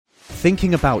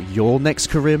thinking about your next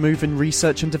career move in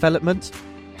research and development?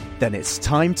 Then it's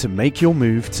time to make your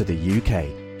move to the UK.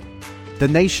 The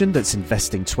nation that's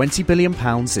investing £20 billion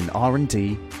in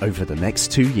R&D over the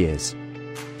next 2 years.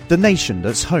 The nation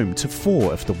that's home to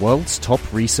 4 of the world's top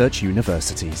research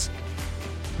universities.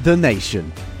 The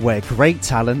nation where great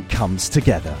talent comes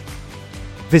together.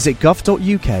 Visit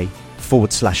gov.uk/great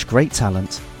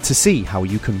talent to see how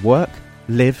you can work,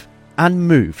 live and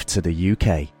move to the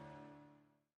UK.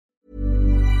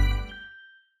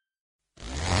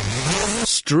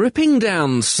 Stripping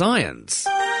down science.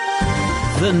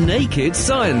 The Naked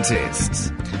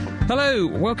Scientists. Hello,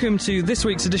 welcome to this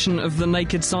week's edition of The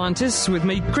Naked Scientists with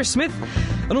me, Chris Smith.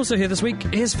 And also here this week,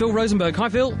 here's Phil Rosenberg. Hi,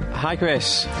 Phil. Hi,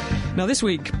 Chris. Now, this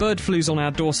week, bird flu's on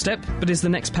our doorstep, but is the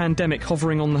next pandemic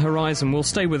hovering on the horizon? Well,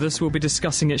 stay with us, we'll be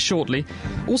discussing it shortly.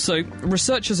 Also,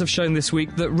 researchers have shown this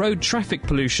week that road traffic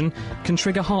pollution can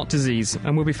trigger heart disease,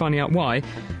 and we'll be finding out why.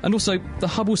 And also, the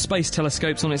Hubble Space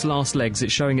Telescope's on its last legs,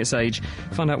 it's showing its age.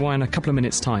 Find out why in a couple of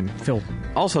minutes' time. Phil.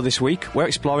 Also this week, we're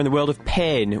exploring the world of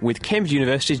pain with Cambridge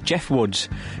University's Jeff Woods,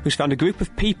 who's found a group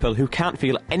of people who can't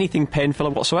feel anything painful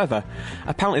whatsoever.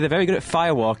 Apparently they're very good at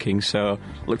firewalking, so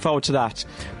look forward to that.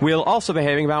 We'll also be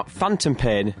hearing about phantom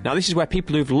pain. Now this is where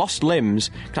people who've lost limbs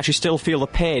can actually still feel the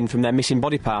pain from their missing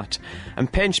body part.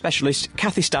 And pain specialist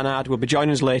Kathy Stannard will be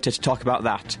joining us later to talk about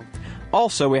that.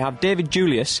 Also, we have David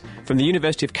Julius from the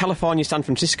University of California, San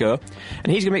Francisco,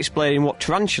 and he's going to be explaining what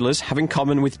tarantulas have in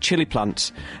common with chili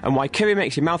plants, and why curry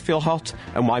makes your mouth feel hot,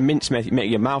 and why mince make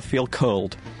your mouth feel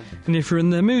cold. And if you're in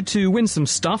the mood to win some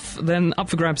stuff, then up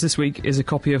for grabs this week is a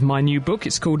copy of my new book.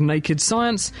 It's called Naked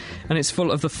Science, and it's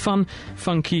full of the fun,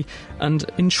 funky and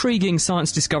intriguing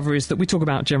science discoveries that we talk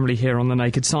about generally here on The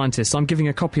Naked Scientists. I'm giving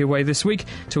a copy away this week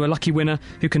to a lucky winner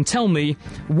who can tell me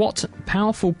what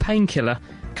powerful painkiller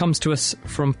comes to us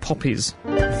from poppies.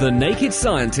 The Naked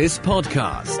Scientists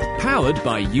podcast, powered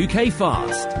by UK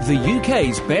Fast, the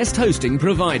UK's best hosting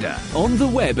provider, on the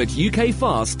web at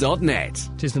ukfast.net.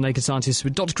 It is The Naked Scientists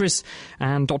with Dr. Chris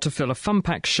and Dr. Phil, a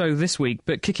fun-packed show this week,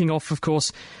 but kicking off, of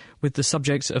course, with the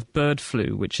subject of bird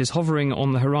flu, which is hovering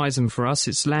on the horizon for us.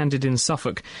 It's landed in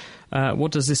Suffolk.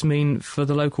 What does this mean for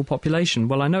the local population?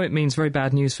 Well, I know it means very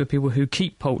bad news for people who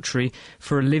keep poultry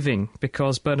for a living,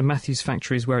 because Bernard Matthews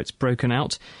factory is where it's broken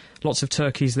out. Lots of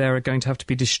turkeys there are going to have to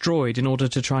be destroyed in order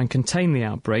to try and contain the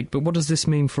outbreak. But what does this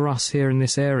mean for us here in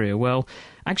this area? Well,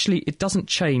 actually, it doesn't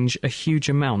change a huge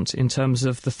amount in terms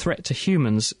of the threat to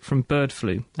humans from bird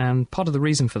flu. And part of the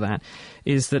reason for that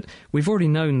is that we've already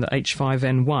known that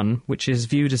H5N1, which is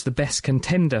viewed as the best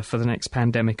contender for the next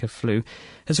pandemic of flu,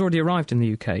 has already arrived in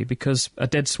the UK because a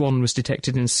dead swan was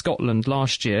detected in Scotland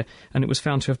last year and it was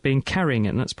found to have been carrying it,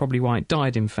 and that's probably why it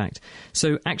died, in fact.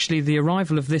 So actually, the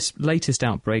arrival of this latest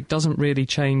outbreak doesn't really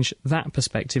change that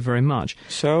perspective very much.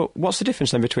 So what's the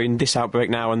difference then between this outbreak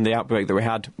now and the outbreak that we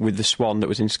had with the swan that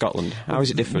was in Scotland? How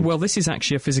is it different? Well, this is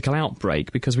actually a physical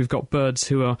outbreak because we've got birds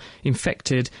who are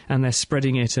infected and they're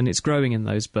spreading it and it's growing in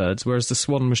those birds, whereas the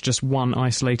swan was just one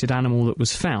isolated animal that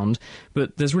was found.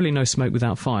 But there's really no smoke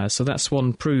without fire, so that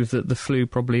swan proved that the flu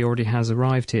probably already has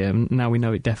arrived here, and now we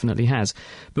know it definitely has.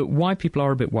 But why people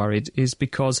are a bit worried is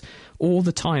because all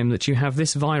the time that you have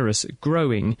this virus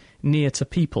growing near to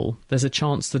people, there's a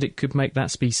chance that it could make that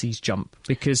species jump.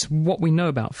 Because what we know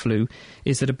about flu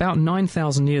is that about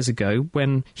 9,000 years ago,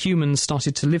 when humans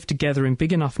started to live together in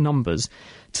big enough numbers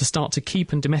to start to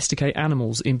keep and domesticate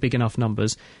animals in big enough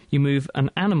numbers, you move an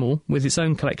animal with its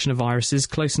own collection of viruses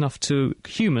close enough to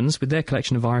humans with their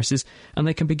collection of viruses, and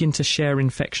they can begin to share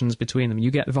infections between them.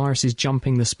 You get viruses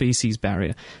jumping the species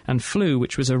barrier. And flu,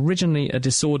 which was originally a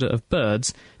disorder of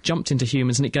birds, jumped into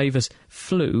humans and it gave us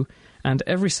flu. And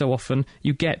every so often,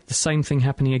 you get the same thing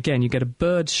happening again. You get a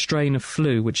bird strain of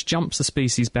flu, which jumps the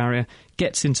species barrier,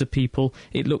 gets into people.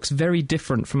 It looks very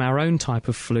different from our own type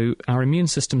of flu. Our immune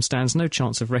system stands no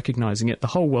chance of recognising it. The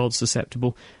whole world's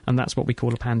susceptible, and that's what we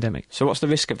call a pandemic. So what's the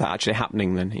risk of that actually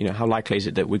happening then? You know, how likely is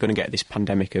it that we're going to get this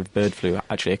pandemic of bird flu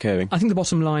actually occurring? I think the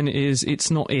bottom line is it's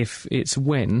not if, it's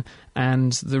when.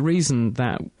 And the reason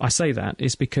that I say that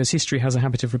is because history has a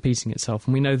habit of repeating itself.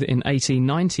 And we know that in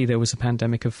 1890 there was a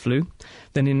pandemic of flu.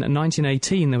 Then in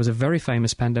 1918 there was a very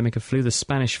famous pandemic of flu, the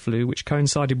Spanish flu, which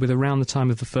coincided with around the time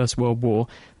of the First World War.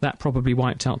 That probably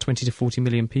wiped out 20 to 40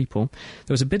 million people.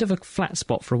 There was a bit of a flat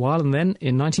spot for a while, and then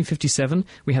in 1957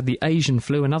 we had the Asian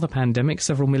flu, another pandemic.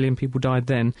 Several million people died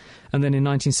then. And then in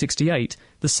 1968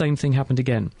 the same thing happened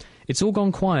again. It's all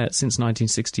gone quiet since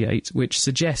 1968, which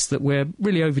suggests that we're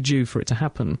really overdue for it to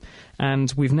happen.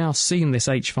 And we've now seen this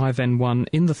H5N1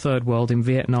 in the third world, in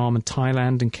Vietnam and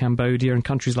Thailand and Cambodia and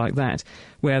countries like that,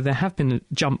 where there have been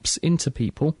jumps into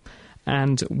people.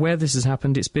 And where this has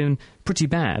happened, it's been pretty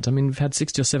bad. I mean, we've had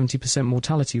 60 or 70%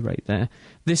 mortality rate there.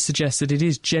 This suggests that it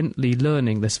is gently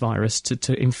learning, this virus,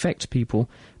 to infect people,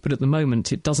 but at the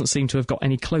moment it doesn't seem to have got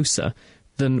any closer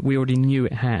than we already knew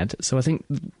it had. So I think,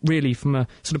 really, from a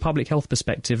sort of public health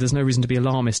perspective, there's no reason to be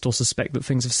alarmist or suspect that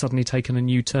things have suddenly taken a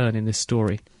new turn in this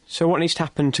story. So what needs to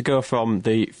happen to go from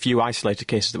the few isolated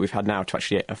cases that we've had now to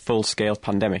actually a full-scale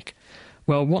pandemic?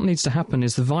 Well, what needs to happen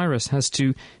is the virus has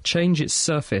to change its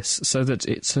surface so that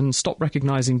it can stop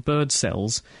recognising bird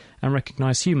cells and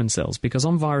recognise human cells, because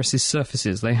on viruses'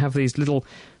 surfaces they have these little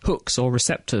hooks or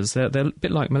receptors. They're a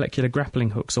bit like molecular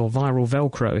grappling hooks or viral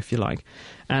Velcro, if you like,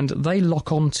 and they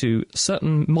lock onto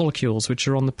certain molecules which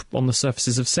are on the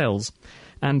surfaces of cells.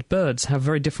 And birds have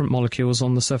very different molecules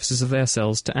on the surfaces of their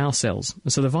cells to our cells.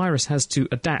 And so the virus has to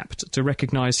adapt to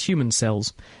recognise human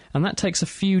cells. And that takes a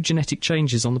few genetic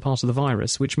changes on the part of the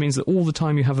virus, which means that all the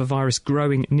time you have a virus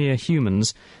growing near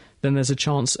humans, then there's a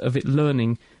chance of it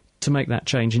learning to make that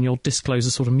change, and you'll disclose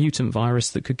a sort of mutant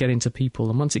virus that could get into people.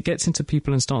 And once it gets into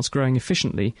people and starts growing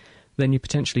efficiently, then you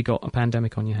potentially got a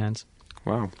pandemic on your hands.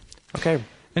 Wow. Okay.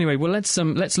 Anyway, well, let's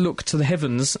look to the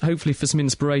heavens, hopefully for some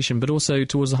inspiration, but also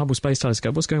towards the Hubble Space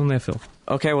Telescope. What's going on there, Phil?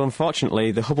 OK, well,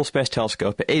 unfortunately, the Hubble Space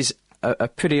Telescope is a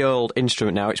pretty old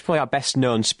instrument now. It's probably our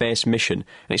best-known space mission,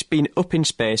 and it's been up in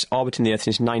space, orbiting the Earth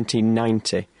since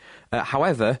 1990.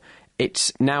 However,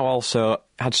 it's now also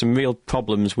had some real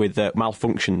problems with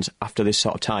malfunctions after this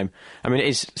sort of time. I mean, it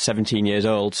is 17 years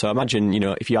old, so imagine,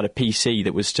 if you had a PC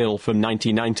that was still from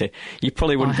 1990, you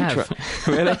probably wouldn't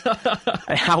be... Really?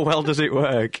 How well does it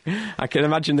work? I can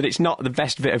imagine that it's not the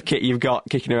best bit of kit you've got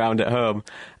kicking around at home.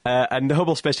 And the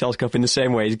Hubble Space Telescope, in the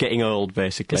same way, is getting old,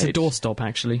 basically. It's a doorstop,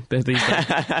 actually, these days.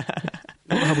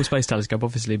 Not the Hubble Space Telescope,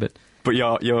 obviously, but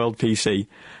your old PC.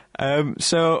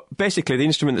 So basically the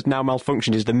instrument that's now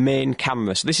malfunctioned is the main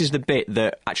camera. So this is the bit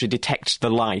that actually detects the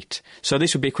light. So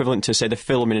this would be equivalent to, say, the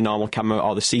film in a normal camera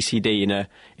or the CCD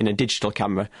in a digital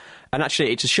camera. And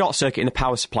actually it's a short circuit in the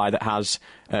power supply that has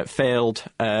failed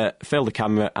the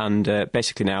camera, and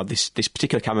basically now this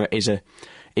particular camera is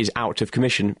out of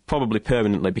commission, probably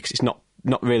permanently, because it's not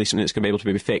really something that's going to be able to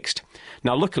be fixed.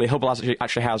 Now, luckily, Hubble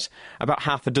actually has about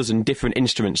half a dozen different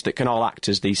instruments that can all act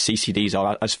as these CCDs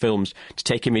or as films to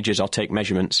take images or take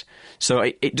measurements. So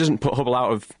it doesn't put Hubble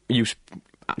out of use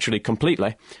actually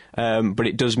completely, but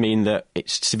it does mean that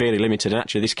it's severely limited. And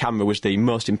actually, this camera was the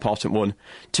most important one.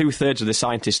 2/3 of the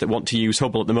scientists that want to use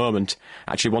Hubble at the moment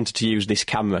actually wanted to use this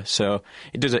camera. So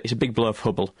it's a big blow for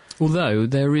Hubble. Although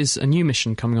there is a new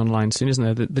mission coming online soon, isn't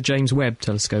there? The James Webb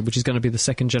Telescope, which is going to be the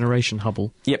second generation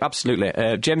Hubble. Yep,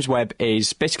 absolutely. James Webb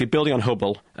is basically building on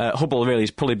Hubble. Hubble really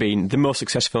has probably been the most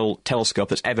successful telescope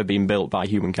that's ever been built by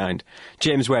humankind.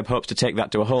 James Webb hopes to take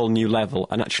that to a whole new level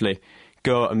and actually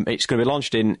it's going to be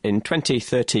launched in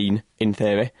 2013, in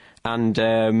theory, and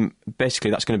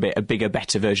basically that's going to be a bigger,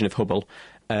 better version of Hubble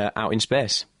out in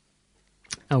space.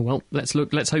 Oh, well, let's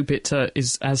hope it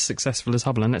is as successful as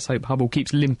Hubble, and let's hope Hubble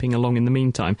keeps limping along in the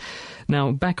meantime.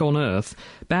 Now, back on Earth,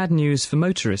 bad news for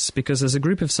motorists, because there's a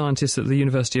group of scientists at the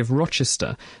University of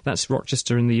Rochester, that's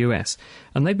Rochester in the US,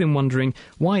 and they've been wondering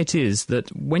why it is that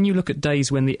when you look at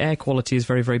days when the air quality is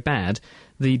very, very bad,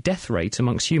 the death rate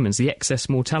amongst humans, the excess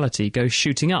mortality, goes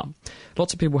shooting up.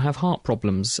 Lots of people have heart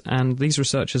problems, and these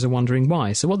researchers are wondering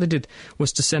why. So what they did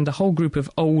was to send a whole group of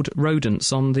old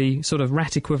rodents on the sort of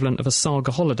rat equivalent of a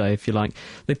saga holiday, if you like.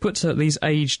 They put these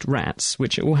aged rats,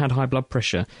 which all had high blood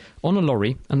pressure, on a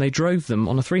lorry, and they drove them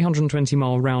on a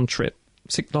 320-mile round trip,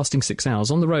 lasting 6 hours,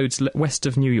 on the roads west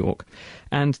of New York.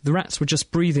 And the rats were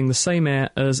just breathing the same air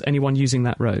as anyone using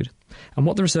that road. And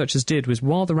what the researchers did was,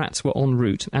 while the rats were en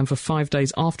route, and for 5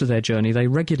 days after their journey, they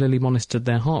regularly monitored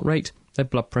their heart rate, their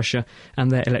blood pressure, and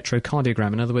their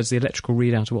electrocardiogram, in other words, the electrical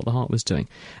readout of what the heart was doing.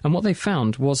 And what they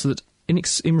found was that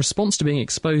in response to being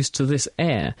exposed to this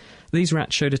air, these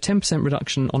rats showed a 10%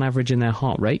 reduction on average in their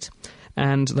heart rate,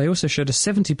 and they also showed a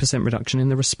 70% reduction in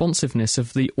the responsiveness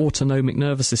of the autonomic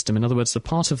nervous system, in other words, the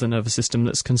part of the nervous system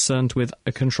that's concerned with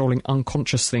controlling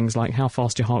unconscious things like how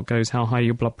fast your heart goes, how high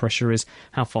your blood pressure is,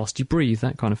 how fast you breathe,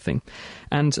 that kind of thing.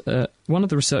 And one of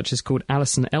the researchers called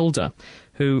Alison Elder,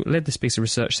 who led this piece of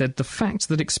research, said the fact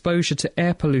that exposure to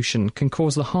air pollution can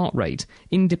cause the heart rate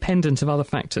independent of other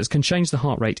factors, can change the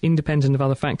heart rate independent of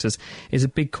other factors, is a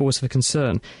big cause for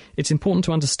concern. It's important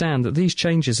to understand that these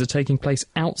changes are taking place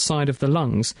outside of the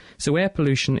lungs, so air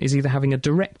pollution is either having a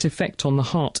direct effect on the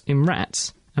heart in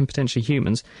rats, and potentially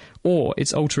humans, or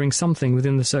it's altering something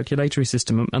within the circulatory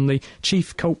system, and the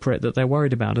chief culprit that they're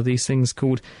worried about are these things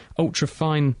called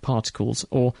ultrafine particles,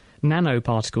 or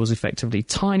nanoparticles, effectively,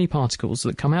 tiny particles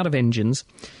that come out of engines.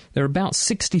 They're about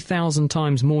 60,000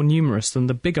 times more numerous than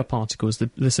the bigger particles,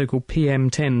 the so-called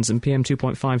PM10s and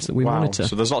PM2.5s that we monitor.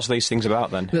 So there's lots of these things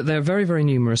about then. They're very, very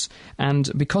numerous,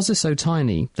 and because they're so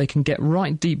tiny, they can get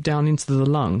right deep down into the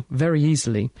lung very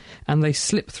easily, and they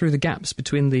slip through the gaps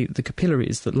between the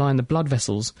capillaries that line the blood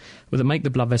vessels, or that make the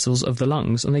blood vessels of the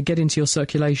lungs, and they get into your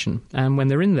circulation. And when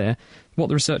they're in there, what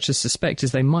the researchers suspect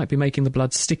is they might be making the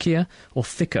blood stickier or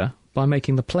thicker by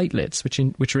making the platelets,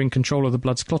 which are in control of the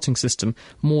blood's clotting system,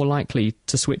 more likely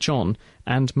to switch on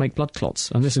and make blood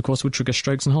clots. And this, of course, would trigger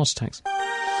strokes and heart attacks.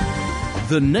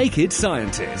 The Naked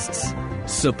Scientists.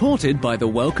 Supported by the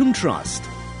Wellcome Trust.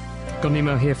 Got an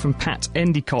email here from Pat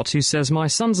Endicott, who says, my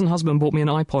sons and husband bought me an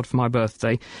iPod for my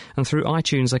birthday, and through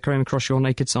iTunes I came across your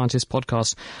Naked Scientist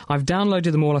podcast. I've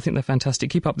downloaded them all. I think they're fantastic.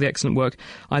 Keep up the excellent work.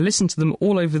 I listened to them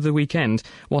all over the weekend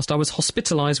whilst I was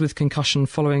hospitalised with concussion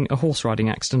following a horse riding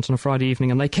accident on a Friday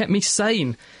evening, and they kept me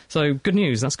sane. So, good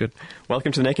news. That's good.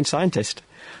 Welcome to the Naked Scientist.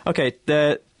 OK,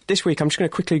 this week I'm just going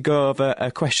to quickly go over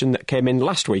a question that came in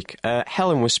last week.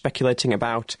 Helen was speculating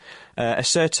about a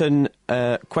certain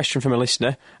question from a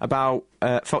listener about...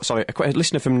 a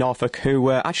listener from Norfolk who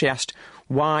actually asked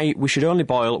why we should only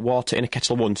boil water in a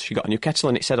kettle once. She got a new kettle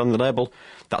and it said on the label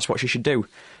that's what she should do.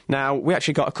 Now, we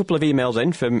actually got a couple of emails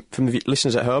in from the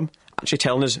listeners at home actually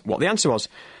telling us what the answer was.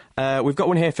 We've got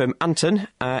one here from Anton.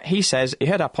 He says he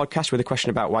heard our podcast with a question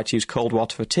about why to use cold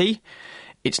water for tea.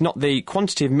 It's not the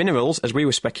quantity of minerals, as we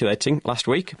were speculating last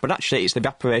week, but actually it's the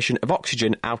evaporation of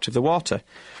oxygen out of the water.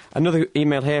 Another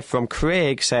email here from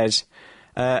Craig says,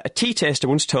 a tea taster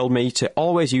once told me to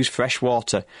always use fresh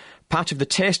water. Part of the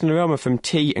taste and aroma from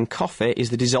tea and coffee is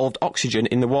the dissolved oxygen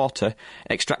in the water.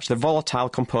 It extracts the volatile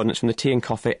components from the tea and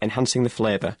coffee, enhancing the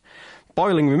flavour.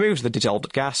 Boiling removes the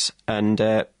dissolved gas,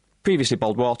 and previously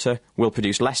boiled water will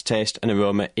produce less taste and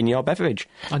aroma in your beverage.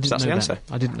 I didn't that's know the answer.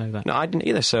 That. I didn't know that. No, I didn't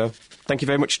either, so thank you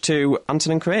very much to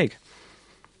Anton and Craig.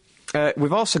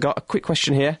 We've also got a quick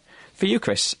question here for you,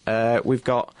 Chris. We've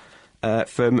got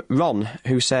from Ron,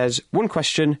 who says, one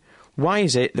question, why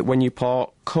is it that when you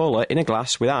pour cola in a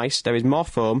glass with ice, there is more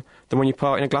foam than when you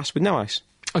pour it in a glass with no ice?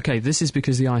 OK, this is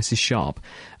because the ice is sharp.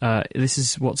 This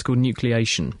is what's called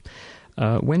nucleation.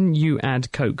 When you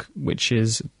add Coke, which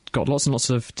is got lots and lots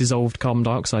of dissolved carbon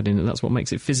dioxide in it, that's what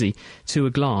makes it fizzy, to a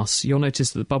glass, you'll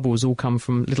notice that the bubbles all come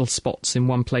from little spots in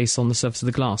one place on the surface of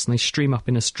the glass, and they stream up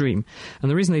in a stream.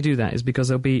 And the reason they do that is because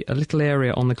there'll be a little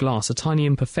area on the glass, a tiny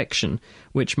imperfection,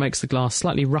 which makes the glass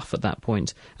slightly rough at that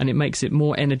point, and it makes it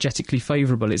more energetically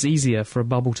favourable. It's easier for a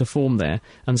bubble to form there,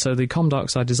 and so the carbon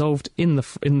dioxide dissolved in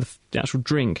the actual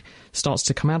drink starts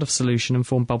to come out of solution and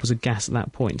form bubbles of gas at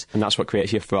that point. And that's what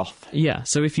creates your froth. Yeah,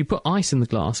 so if you put ice in the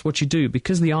glass, what you do,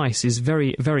 because the ice is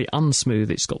very, very unsmooth,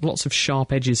 it's got lots of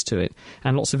sharp edges to it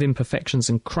and lots of imperfections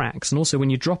and cracks, and also when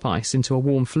you drop ice into a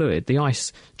warm fluid, the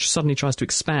ice suddenly tries to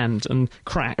expand and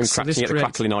cracks. And cracks, you get the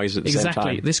crackly noise at the same time.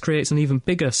 Exactly. This creates an even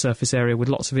bigger surface area with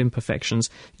lots of imperfections,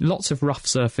 lots of rough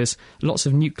surface, lots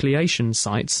of nucleation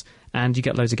sites, and you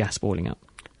get loads of gas boiling up.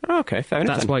 OK, fair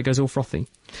enough. That's why it goes all frothy.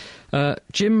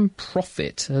 Jim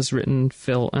Profit has written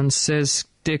Phil and says,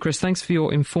 Dear Chris, thanks for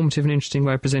your informative and interesting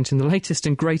way of presenting the latest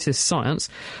and greatest science.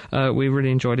 We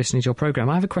really enjoy listening to your programme.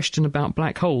 I have a question about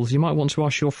black holes. You might want to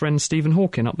ask your friend Stephen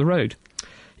Hawking up the road.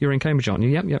 You're in Cambridge, aren't you?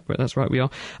 Yep, that's right, we are.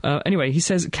 Anyway, he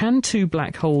says, can two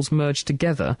black holes merge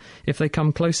together if they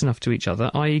come close enough to each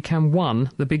other, i.e. can one,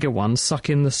 the bigger one, suck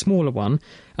in the smaller one?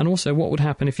 And also, what would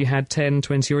happen if you had 10,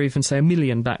 20 or even, say, 1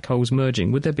 million black holes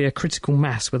merging? Would there be a critical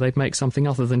mass where they'd make something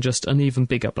other than just an even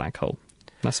bigger black hole?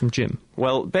 That's from Jim.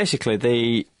 Well, basically, in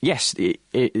the answer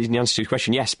to your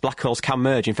question, yes, black holes can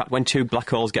merge. In fact, when two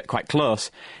black holes get quite close,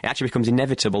 it actually becomes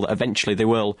inevitable that eventually they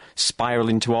will spiral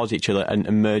in towards each other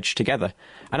and merge together.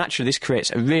 And actually, this creates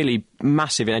a really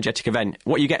massive energetic event.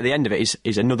 What you get at the end of it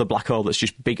is another black hole that's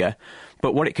just bigger.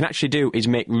 But what it can actually do is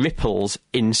make ripples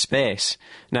in space.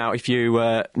 Now, if you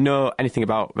know anything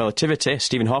about relativity,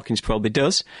 Stephen Hawking probably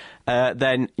does,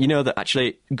 then you know that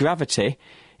actually gravity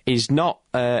is not,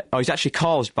 or is actually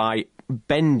caused by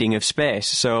bending of space.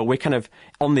 So we're kind of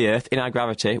on the Earth in our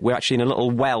gravity. We're actually in a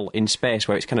little well in space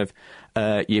where it's kind of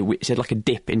it's like a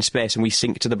dip in space, and we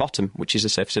sink to the bottom, which is the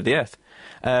surface of the Earth.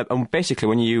 And basically,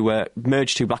 when you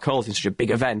merge two black holes in such a big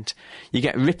event, you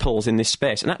get ripples in this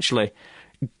space. And actually,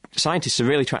 scientists are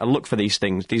really trying to look for these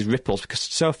things, these ripples, because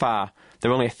so far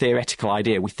they're only a theoretical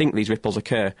idea. We think these ripples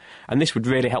occur, and this would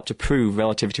really help to prove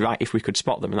relativity right if we could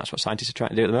spot them, and that's what scientists are trying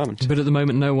to do at the moment. But at the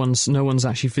moment, no one's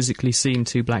actually physically seen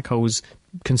two black holes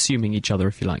consuming each other,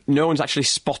 if you like. No one's actually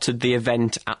spotted the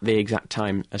event at the exact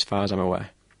time, as far as I'm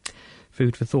aware.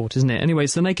 Food for thought, isn't it? Anyway,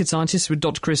 it's The Naked Scientists with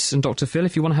Dr. Chris and Dr. Phil.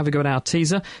 If you want to have a go at our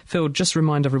teaser, Phil, just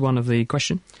remind everyone of the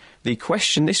question. The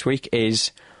question this week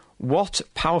is, what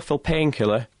powerful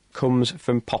painkiller comes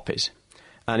from poppies?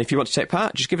 And if you want to take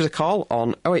part, just give us a call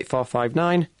on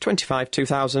 08459 25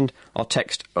 2000 or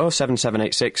text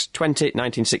 07786 20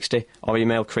 1960 or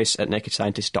email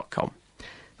chris@nakedscientist.com.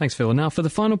 Thanks, Phil. Now, for the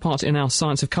final part in our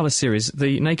Science of Colour series,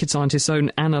 the Naked Scientist's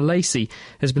own Anna Lacey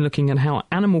has been looking at how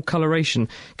animal coloration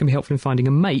can be helpful in finding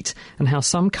a mate and how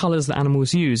some colours that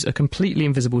animals use are completely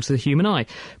invisible to the human eye.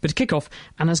 But to kick off,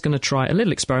 Anna's going to try a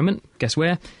little experiment. Guess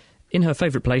where? In her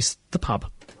favourite place, the pub.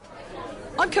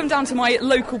 I've come down to my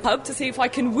local pub to see if I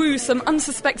can woo some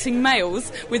unsuspecting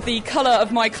males with the colour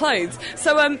of my clothes.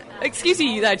 So, excuse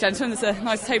me there, gentlemen, there's a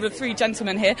nice table of 3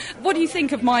 gentlemen here. What do you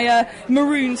think of my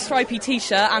maroon stripy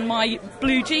T-shirt and my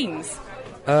blue jeans?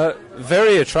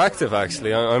 Very attractive,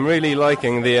 actually. I'm really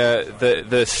liking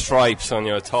the stripes on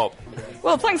your top.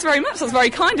 Well, thanks very much. That's very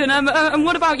kind. And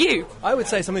what about you? I would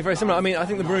say something very similar. I mean, I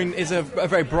think the maroon is a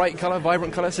very bright colour,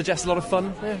 vibrant colour, suggests a lot of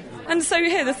fun. Yeah. And so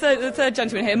here, the third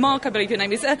gentleman here, Mark, I believe your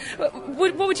name is.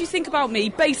 What would you think about me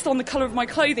based on the colour of my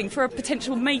clothing for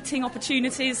potential mating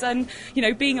opportunities and,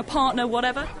 being a partner,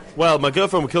 whatever? Well, my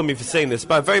girlfriend would kill me for saying this,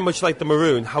 but I very much like the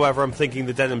maroon. However, I'm thinking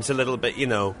the denim's a little bit,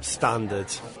 standard.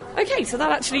 OK, so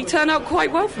that actually turned out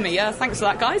quite well for me. Thanks for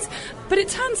that, guys. But it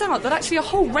turns out that actually a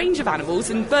whole range of animals,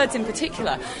 and birds in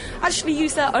particular, actually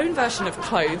use their own version of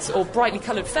clothes or brightly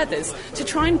coloured feathers to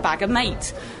try and bag a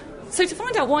mate. So to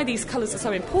find out why these colours are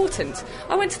so important,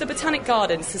 I went to the Botanic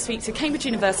Gardens to speak to Cambridge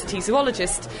University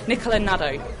zoologist Nicola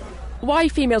Nadeau. Why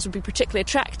females would be particularly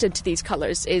attracted to these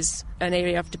colours is an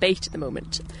area of debate at the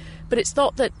moment. But it's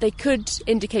thought that they could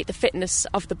indicate the fitness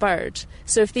of the bird.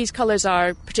 So if these colours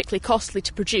are particularly costly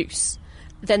to produce,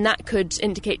 then that could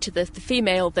indicate to the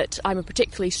female that I'm a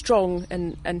particularly strong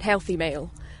and healthy male.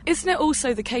 Isn't it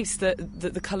also the case that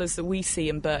the colours that we see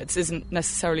in birds isn't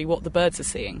necessarily what the birds are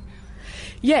seeing?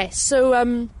 Yes,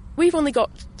 so we've only got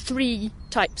 3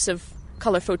 types of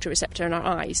colour photoreceptor in our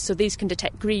eyes, so these can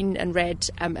detect green and red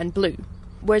and blue,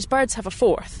 whereas birds have a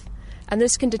 4th, and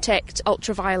this can detect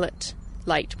ultraviolet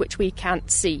light, which we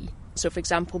can't see. So, for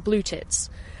example, blue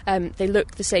tits, they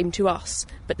look the same to us,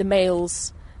 but the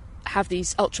males have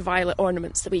these ultraviolet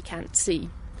ornaments that we can't see.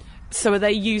 So are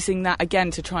they using that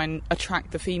again to try and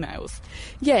attract the females?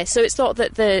 Yeah, so it's thought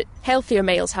that the healthier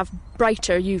males have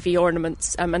brighter UV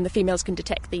ornaments, and the females can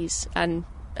detect these and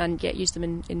use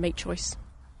them in mate choice.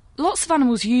 Lots of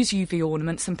animals use UV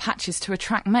ornaments and patches to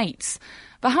attract mates,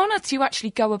 but how on earth do you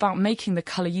actually go about making the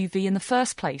colour UV in the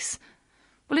first place?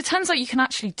 Well, it turns out you can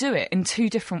actually do it in 2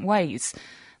 different ways.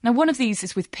 Now, one of these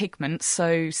is with pigments,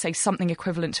 so say something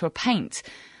equivalent to a paint,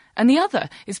 and the other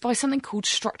is by something called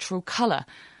structural colour.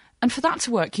 And for that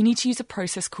to work, you need to use a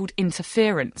process called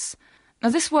interference. Now,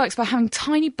 this works by having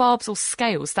tiny barbs or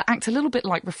scales that act a little bit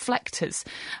like reflectors,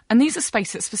 and these are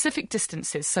spaced at specific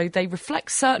distances, so they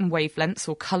reflect certain wavelengths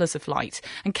or colours of light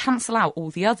and cancel out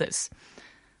all the others.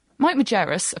 Mike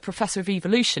Majerus, a professor of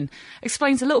evolution,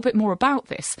 explains a little bit more about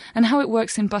this and how it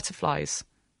works in butterflies.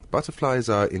 Butterflies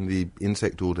are in the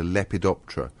insect order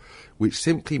Lepidoptera, which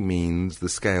simply means the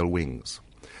scale wings.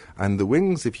 And the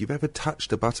wings, if you've ever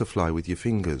touched a butterfly with your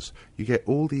fingers, you get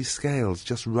all these scales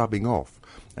just rubbing off.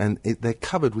 And they're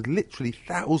covered with literally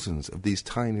thousands of these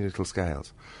tiny little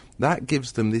scales. That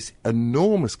gives them this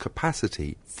enormous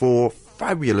capacity for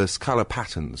fabulous colour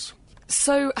patterns.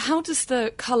 So how does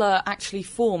the colour actually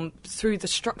form through the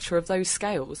structure of those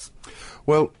scales?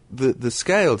 Well, the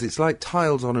scales, it's like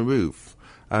tiles on a roof.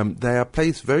 They are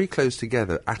placed very close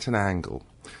together at an angle.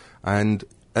 And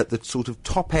at the sort of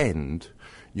top end,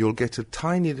 you'll get a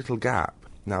tiny little gap.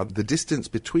 Now, the distance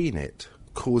between it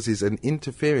causes an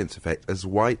interference effect as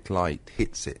white light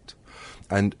hits it.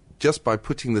 And just by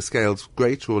putting the scales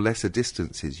greater or lesser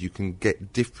distances, you can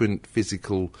get different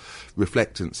physical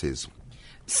reflectances.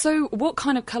 So what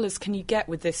kind of colours can you get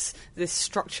with this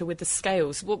structure with the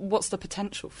scales? What's the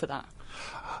potential for that?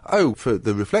 Oh, for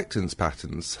the reflectance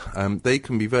patterns, they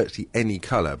can be virtually any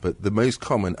colour, but the most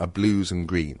common are blues and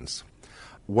greens.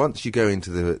 Once you go into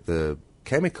the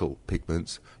chemical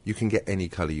pigments, you can get any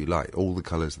colour you like, all the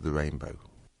colours of the rainbow.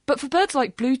 But for birds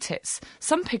like blue tits,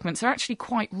 some pigments are actually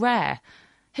quite rare.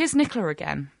 Here's Nicola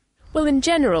again. Well, in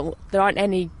general, there aren't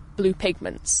any blue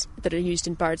pigments that are used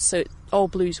in birds, so all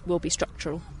blues will be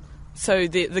structural. So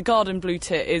the garden blue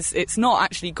tit it's not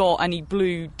actually got any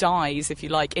blue dyes, if you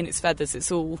like, in its feathers.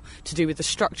 It's all to do with the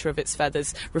structure of its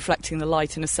feathers, reflecting the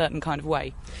light in a certain kind of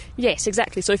way. Yes,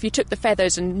 exactly. So if you took the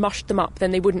feathers and mushed them up,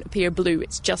 then they wouldn't appear blue.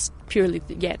 It's just purely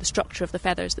the structure of the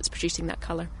feathers that's producing that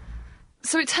colour.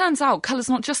 So it turns out colour's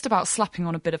not just about slapping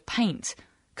on a bit of paint.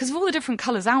 Because of all the different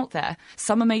colours out there,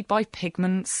 some are made by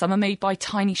pigments, some are made by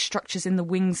tiny structures in the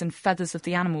wings and feathers of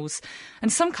the animals,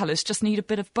 and some colours just need a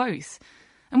bit of both.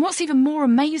 And what's even more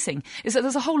amazing is that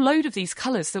there's a whole load of these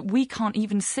colours that we can't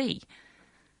even see.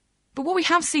 But what we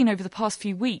have seen over the past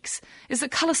few weeks is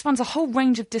that colour spans a whole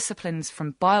range of disciplines,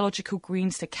 from biological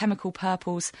greens to chemical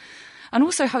purples, and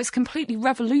also how it's completely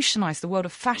revolutionised the world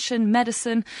of fashion,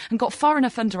 medicine, and got far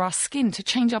enough under our skin to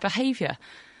change our behaviour.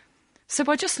 So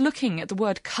by just looking at the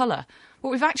word colour,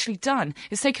 what we've actually done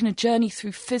is taken a journey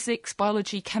through physics,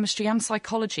 biology, chemistry and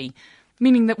psychology,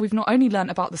 meaning that we've not only learnt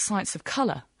about the science of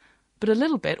colour, but a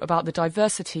little bit about the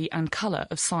diversity and colour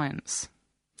of science.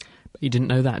 You didn't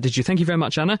know that, did you? Thank you very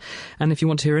much, Anna. And if you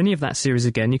want to hear any of that series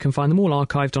again, you can find them all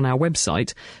archived on our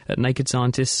website at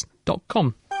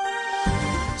nakedscientists.com.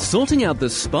 Sorting out the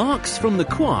sparks from the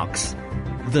quarks.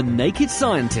 The Naked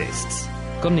Scientists.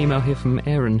 Got an email here from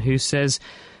Aaron who says,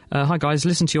 hi guys,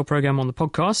 listen to your programme on the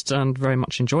podcast and very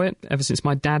much enjoy it ever since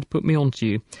my dad put me on to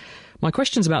you. My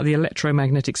question's about the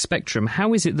electromagnetic spectrum.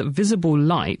 How is it that visible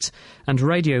light and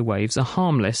radio waves are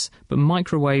harmless, but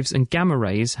microwaves and gamma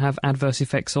rays have adverse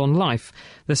effects on life?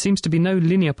 There seems to be no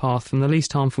linear path from the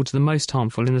least harmful to the most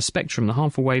harmful in the spectrum. The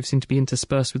harmful waves seem to be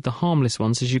interspersed with the harmless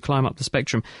ones as you climb up the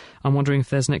spectrum. I'm wondering if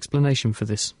there's an explanation for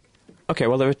this. OK,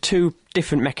 well, there are two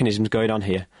different mechanisms going on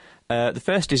here. The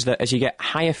first is that as you get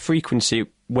higher frequency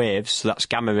waves, so that's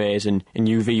gamma rays and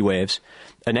UV waves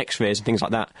and X-rays and things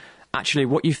like that, actually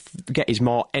what you get is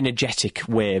more energetic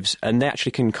waves, and they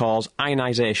actually can cause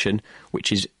ionisation,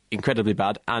 which is incredibly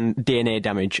bad, and DNA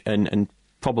damage and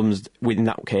problems in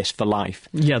that case for life.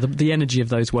 Yeah, the energy of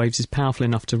those waves is powerful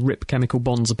enough to rip chemical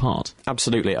bonds apart.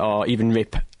 Absolutely, or even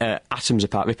rip atoms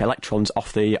apart, rip electrons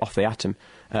off the atom.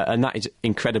 And that is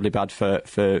incredibly bad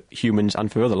for humans and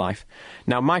for other life.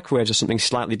 Now, microwaves are something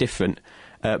slightly different.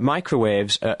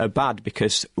 Microwaves are bad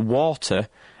because water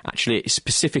actually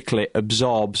specifically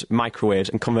absorbs microwaves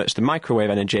and converts the microwave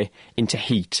energy into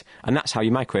heat. And that's how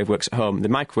your microwave works at home. The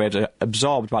microwaves are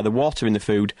absorbed by the water in the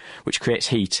food, which creates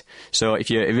heat. So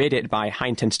if you're irradiated by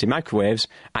high-intensity microwaves,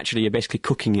 actually you're basically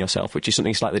cooking yourself, which is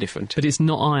something slightly different. But it's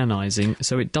not ionising,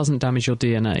 so it doesn't damage your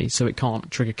DNA, so it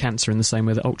can't trigger cancer in the same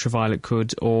way that ultraviolet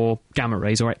could, or gamma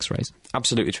rays or X-rays.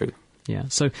 Absolutely true. Yeah,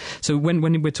 so when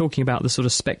we're talking about the sort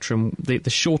of spectrum, the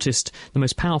shortest, the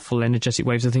most powerful energetic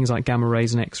waves are things like gamma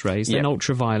rays and X-rays, then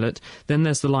ultraviolet, then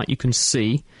there's the light you can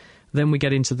see, then we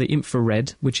get into the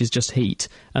infrared, which is just heat,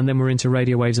 and then we're into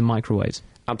radio waves and microwaves.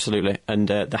 Absolutely, and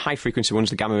the high-frequency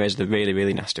ones, the gamma rays, are the really,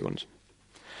 really nasty ones.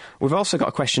 We've also got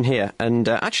a question here, and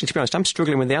actually, to be honest, I'm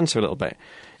struggling with the answer a little bit.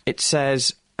 It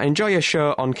says, I enjoy your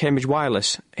show on Cambridge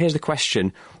Wireless. Here's the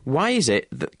question. Why is it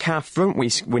that car front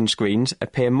windscreens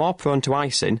appear more prone to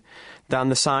icing than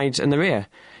the sides and the rear?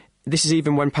 This is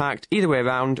even when parked either way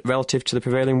around relative to the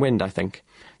prevailing wind, I think.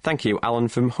 Thank you, Alan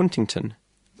from Huntington.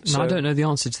 No, I don't know the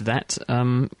answer to that.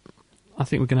 I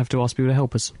think we're going to have to ask people to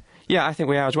help us. Yeah, I think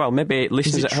we are as well. Maybe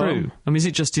listeners at home... Is it true? I mean, is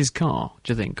it just his car,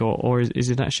 do you think, or is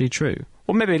it actually true?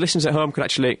 Well, maybe listeners at home could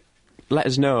actually let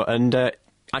us know and...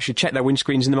 actually check their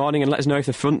windscreens in the morning and let us know if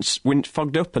the front's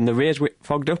fogged up and the rear's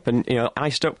fogged up and,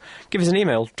 iced up. Give us an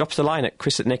email, drop us a line at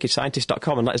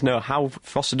chris@nakedscientist.com and let us know how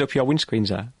frosted up your windscreens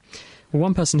are. Well,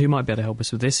 one person who might be able to help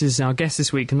us with this is our guest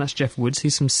this week, and that's Jeff Woods.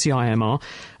 He's from CIMR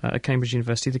at Cambridge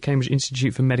University, the Cambridge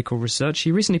Institute for Medical Research.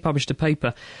 He recently published a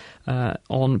paper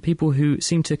on people who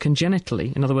seem to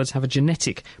congenitally, in other words, have a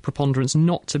genetic preponderance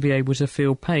not to be able to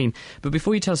feel pain. But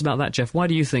before you tell us about that, Jeff, why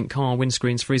do you think car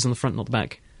windscreens freeze on the front, not the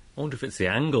back? I wonder if it's the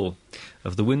angle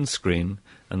of the windscreen,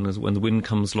 and when the wind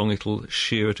comes along it'll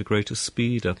shear at a greater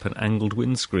speed up an angled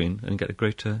windscreen and get a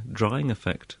greater drying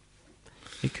effect.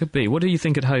 It could be. What do you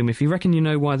think at home? If you reckon you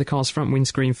know why the car's front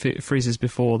windscreen freezes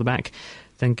before the back,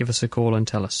 then give us a call and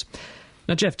tell us.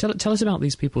 Now, Jeff, tell us about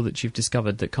these people that you've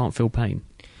discovered that can't feel pain.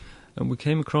 And we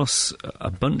came across a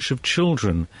bunch of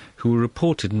children who were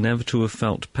reported never to have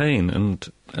felt pain, and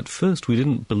at first we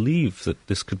didn't believe that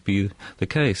this could be the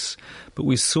case. But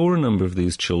we saw a number of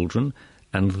these children,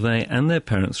 and they and their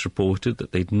parents reported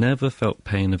that they'd never felt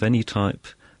pain of any type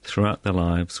throughout their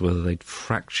lives, whether they'd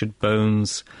fractured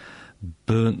bones,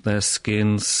 burnt their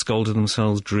skin, scalded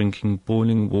themselves drinking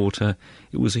boiling water.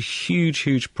 It was a huge,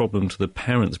 huge problem to the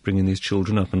parents bringing these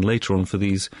children up, and later on for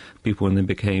these people when they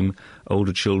became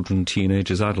older children,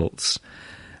 teenagers, adults.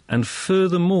 And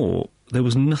furthermore, there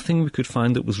was nothing we could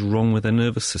find that was wrong with their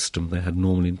nervous system. They had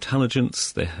normal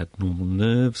intelligence, they had normal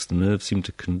nerves, the nerves seemed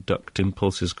to conduct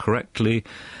impulses correctly,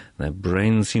 their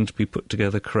brains seemed to be put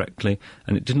together correctly,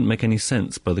 and it didn't make any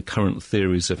sense by the current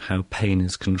theories of how pain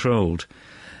is controlled.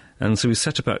 And so we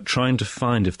set about trying to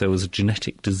find if there was a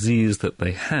genetic disease that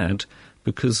they had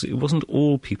because it wasn't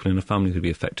all people in a family who would be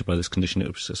affected by this condition, it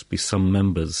would just be some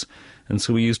members. And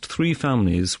so we used 3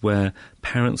 families where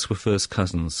parents were first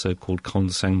cousins, so-called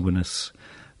consanguineous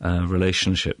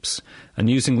relationships. And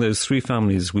using those 3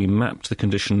 families, we mapped the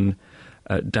condition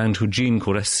down to a gene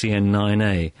called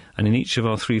SCN9A, and in each of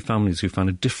our 3 families we found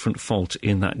a different fault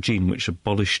in that gene which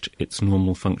abolished its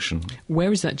normal function.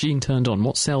 Where is that gene turned on?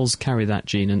 What cells carry that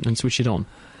gene and switch it on?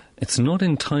 It's not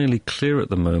entirely clear at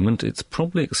the moment. It's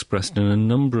probably expressed in a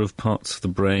number of parts of the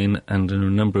brain and in a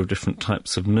number of different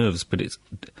types of nerves, but it's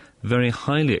very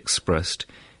highly expressed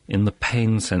in the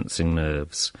pain-sensing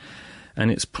nerves. And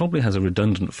it probably has a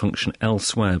redundant function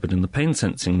elsewhere, but in the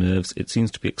pain-sensing nerves it seems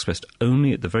to be expressed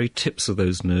only at the very tips of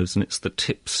those nerves, and it's the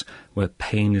tips where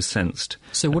pain is sensed.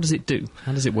 So what does it do?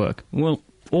 How does it work? Well,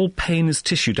 all pain is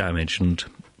tissue damage, and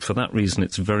for that reason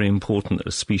it's very important that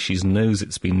a species knows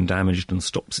it's been damaged and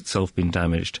stops itself being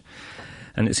damaged.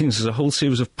 And it seems there's a whole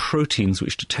series of proteins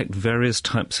which detect various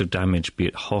types of damage, be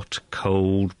it hot,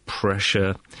 cold,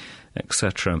 pressure,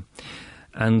 etc.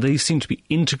 And they seem to be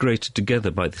integrated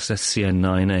together by this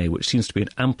SCN9A, which seems to be an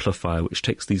amplifier which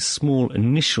takes these small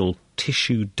initial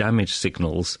tissue damage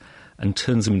signals and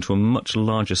turns them into a much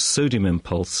larger sodium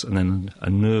impulse, and then a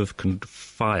nerve can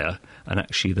fire, and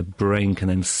actually the brain can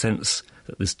then sense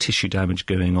that there's tissue damage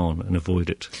going on and avoid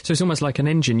it. So it's almost like an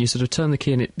engine. You sort of turn the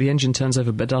key and the engine turns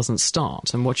over but doesn't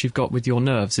start. And what you've got with your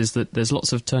nerves is that there's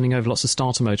lots of turning over, lots of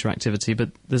starter motor activity, but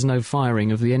there's no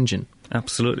firing of the engine.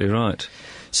 Absolutely right.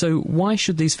 So why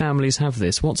should these families have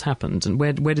this? What's happened? And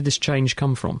where did this change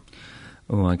come from?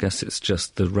 Oh, I guess it's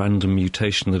just the random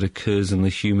mutation that occurs in the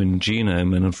human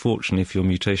genome, and unfortunately if your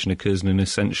mutation occurs in an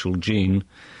essential gene,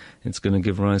 it's going to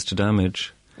give rise to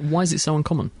damage. Why is it so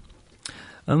uncommon?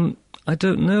 I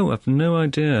don't know. I've no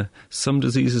idea. Some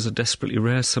diseases are desperately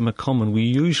rare, some are common. We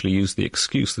usually use the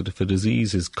excuse that if a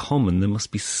disease is common, there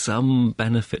must be some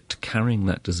benefit to carrying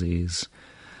that disease.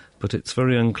 But it's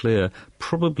very unclear.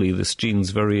 Probably this gene's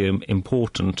very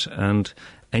important, and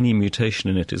any mutation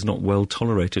in it is not well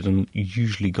tolerated and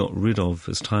usually got rid of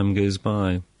as time goes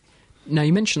by. Now,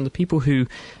 you mentioned the people who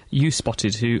you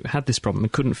spotted who had this problem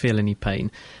and couldn't feel any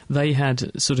pain. They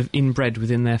had sort of inbred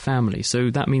within their family. So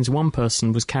that means one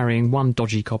person was carrying one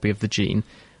dodgy copy of the gene.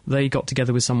 They got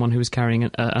together with someone who was carrying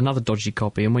another dodgy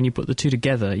copy, and when you put the 2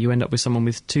 together, you end up with someone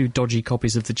with 2 dodgy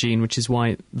copies of the gene, which is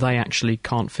why they actually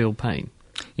can't feel pain.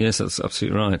 Yes, that's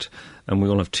absolutely right. And we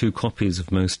all have 2 copies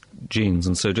of most genes,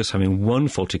 and so just having one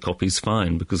faulty copy is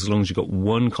fine, because as long as you've got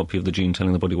one copy of the gene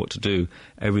telling the body what to do,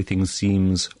 everything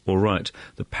seems all right.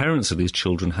 The parents of these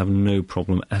children have no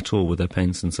problem at all with their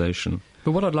pain sensation.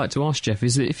 But what I'd like to ask, Jeff,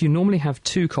 is that if you normally have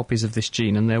 2 copies of this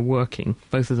gene and they're working,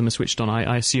 both of them are switched on,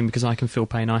 I assume because I can feel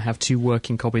pain, I have 2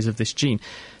 working copies of this gene.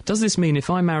 Does this mean if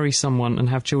I marry someone and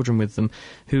have children with them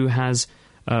who has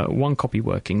one copy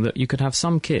working, that you could have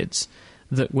some kids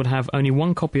that would have only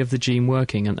one copy of the gene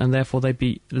working, and therefore they'd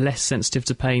be less sensitive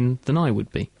to pain than I would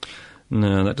be?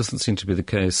 No, that doesn't seem to be the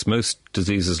case. Most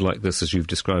diseases like this, as you've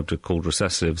described, are called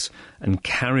recessives, and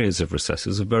carriers of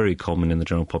recessives are very common in the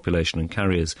general population, and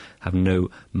carriers have no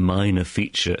minor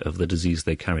feature of the disease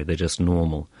they carry. They're just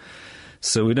normal.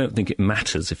 So we don't think it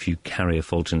matters if you carry a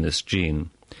fault in this gene.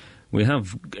 We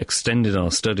have extended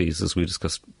our studies, as we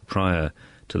discussed prior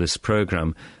to this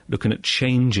programme, looking at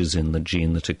changes in the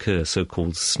gene that occur,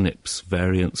 so-called SNPs,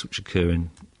 variants which occur in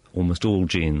almost all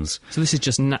genes. So this is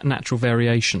just natural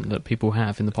variation that people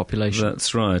have in the population?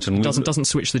 That's right. And it doesn't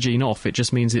switch the gene off, it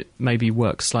just means it maybe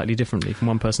works slightly differently from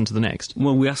one person to the next?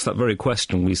 Well, we asked that very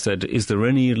question. We said, is there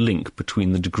any link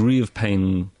between the degree of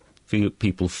pain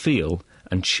people feel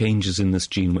and changes in this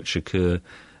gene which occur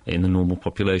in the normal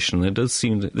population? There does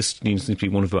seem that this seems to be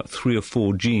one of about 3 or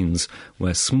 4 genes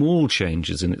where small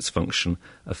changes in its function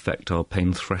affect our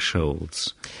pain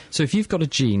thresholds. So if you've got a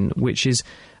gene which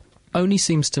only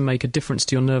seems to make a difference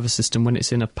to your nervous system when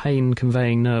it's in a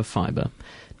pain-conveying nerve fibre,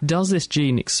 does this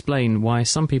gene explain why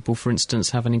some people, for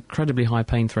instance, have an incredibly high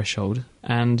pain threshold,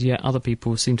 and yet other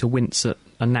people seem to wince at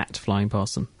a gnat flying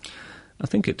past them? I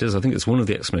think it does. I think it's one of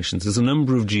the explanations. There's a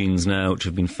number of genes now which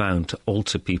have been found to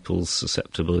alter people's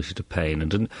susceptibility to pain,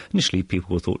 and initially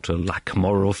people were thought to lack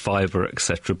moral fibre,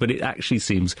 etc., but it actually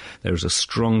seems there is a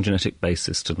strong genetic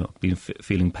basis to not be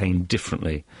feeling pain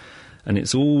differently. And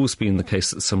it's always been the case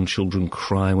that some children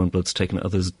cry when blood's taken,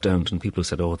 others don't, and people have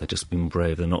said, oh, they're just being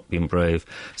brave, they're not being brave.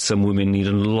 Some women need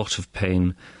a lot of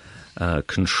pain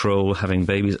control having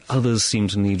babies, others seem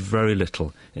to need very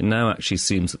little. It now actually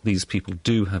seems that these people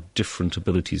do have different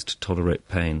abilities to tolerate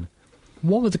pain.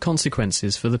 What were the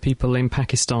consequences for the people in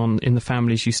Pakistan, in the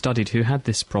families you studied, who had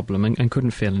this problem and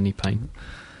couldn't feel any pain?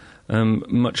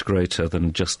 much greater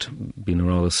than just being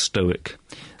rather stoic.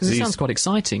 Because it sounds quite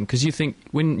exciting, because you think,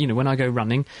 when I go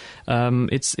running,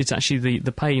 it's actually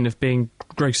the pain of being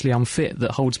grossly unfit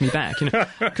that holds me back.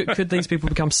 Could these people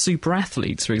become super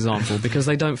athletes, for example, because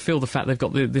they don't feel the fact they've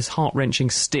got this heart-wrenching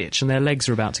stitch and their legs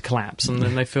are about to collapse, and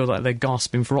then they feel like they're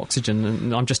gasping for oxygen,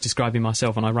 and I'm just describing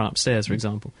myself when I run upstairs, for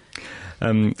example.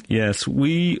 Yes,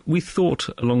 we thought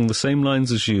along the same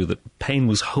lines as you that pain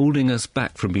was holding us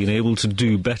back from being able to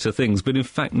do better things, but in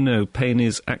fact, no, pain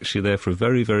is actually there for a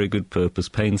very, very good purpose.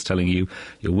 Pain's telling you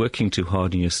you're working too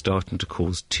hard and you're starting to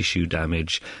cause tissue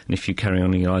damage, and if you carry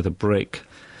on, you either break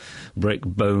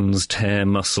bones, tear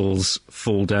muscles,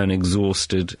 fall down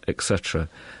exhausted, etc.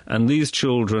 And these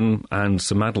children and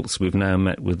some adults we've now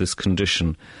met with this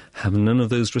condition have none of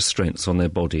those restraints on their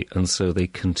body, and so they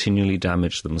continually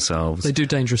damage themselves. They do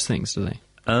dangerous things, do they?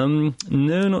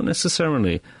 No, not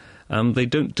necessarily. They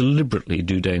don't deliberately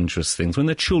do dangerous things. When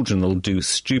they're children, they'll do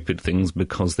stupid things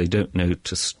because they don't know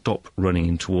to stop running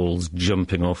into walls,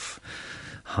 jumping off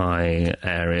high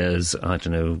areas, I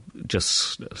don't know,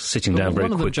 just sitting down very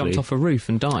quickly. One of them jumped off a roof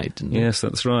and died, didn't he? Yes,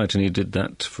 that's right, and he did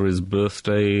that for his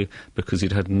birthday because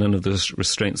he'd had none of the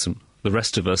restraints the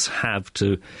rest of us have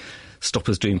to stop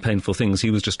us doing painful things. He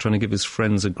was just trying to give his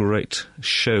friends a great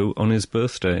show on his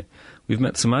birthday. We've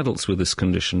met some adults with this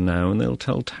condition now, and they'll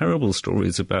tell terrible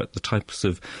stories about the types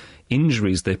of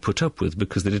injuries they put up with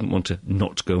because they didn't want to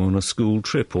not go on a school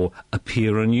trip or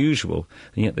appear unusual,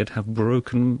 and yet they'd have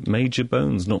broken major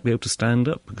bones, not be able to stand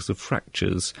up because of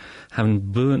fractures, having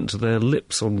burnt their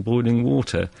lips on boiling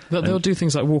water. They'll do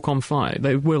things like walk on fire.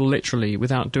 They will literally,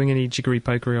 without doing any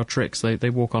jiggery-pokery or tricks, they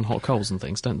walk on hot coals and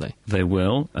things, don't they? They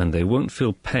will, and they won't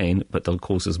feel pain, but they'll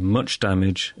cause as much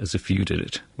damage as if you did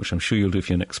it, which I'm sure you'll do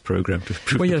for your next programme to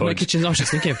prove the point. I was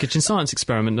just thinking of Kitchen Science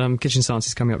experiment. Kitchen Science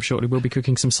is coming up shortly. We'll be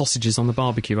cooking some sausages on the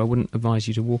barbecue. I wouldn't advise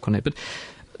you to walk on it, but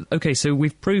OK, so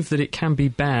we've proved that it can be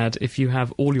bad if you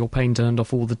have all your pain turned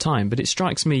off all the time, but it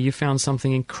strikes me you found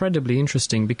something incredibly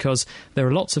interesting, because there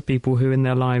are lots of people who in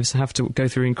their lives have to go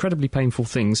through incredibly painful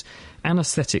things.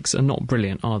 Anaesthetics are not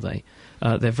brilliant, are they?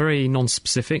 They're very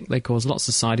non-specific, they cause lots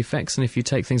of side effects, and if you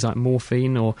take things like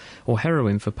morphine or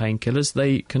heroin for painkillers,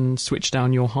 they can switch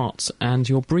down your heart and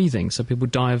your breathing, so people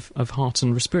die of heart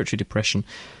and respiratory depression.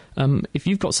 If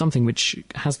you've got something which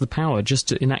has the power just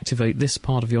to inactivate this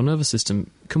part of your nervous system,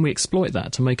 can we exploit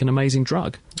that to make an amazing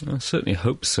drug? I certainly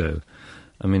hope so.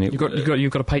 I mean, you've got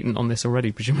a patent on this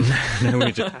already, presumably. No,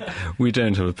 we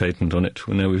don't have a patent on it.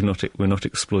 No, we're not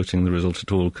exploiting the result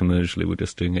at all commercially. We're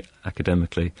just doing it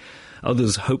academically.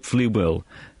 Others hopefully will,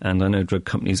 and I know drug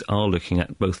companies are looking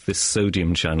at both this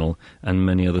sodium channel and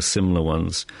many other similar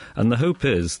ones. And the hope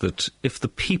is that if the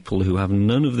people who have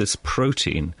none of this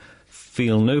protein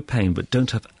feel no pain but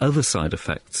don't have other side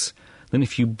effects, then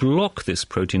if you block this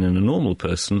protein in a normal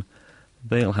person,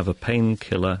 they'll have a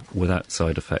painkiller without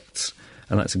side effects.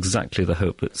 And that's exactly the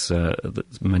hope that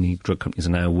many drug companies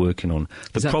are now working on.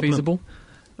 Is that feasible?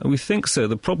 We think so.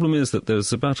 The problem is that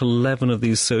there's about 11 of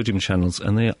these sodium channels,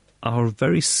 and they are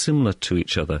very similar to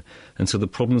each other. And so the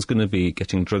problem is going to be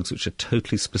getting drugs which are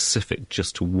totally specific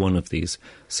just to one of these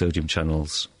sodium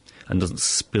channels and doesn't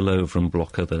spill over and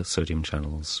block other sodium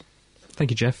channels. Thank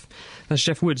you, Jeff. That's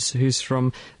Jeff Woods, who's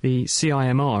from the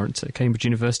CIMR at Cambridge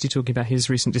University, talking about his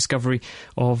recent discovery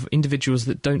of individuals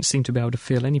that don't seem to be able to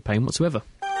feel any pain whatsoever.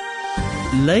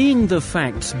 Laying the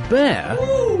facts bare,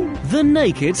 the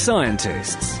Naked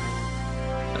Scientists.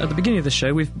 At the beginning of the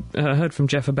show, we've heard from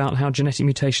Jeff about how genetic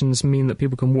mutations mean that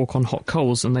people can walk on hot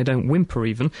coals and they don't whimper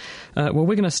even. Well,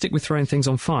 we're going to stick with throwing things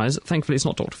on fires. Thankfully, it's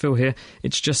not Dr. Phil here.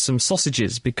 It's just some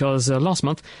sausages, because last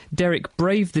month, Derek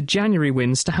braved the January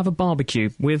winds to have a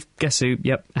barbecue with, guess who?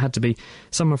 Yep, it had to be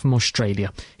someone from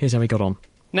Australia. Here's how he got on.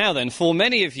 Now then, for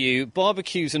many of you,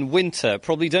 barbecues and winter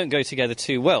probably don't go together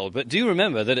too well, but do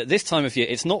remember that at this time of year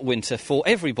it's not winter for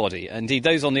everybody. Indeed,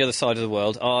 those on the other side of the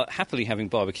world are happily having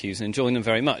barbecues and enjoying them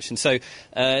very much. And so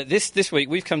this week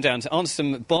we've come down to answer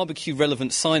some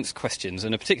barbecue-relevant science questions,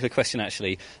 and a particular question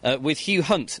actually, with Hugh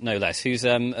Hunt, no less, who's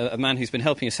a man who's been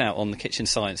helping us out on the Kitchen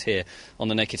Science here on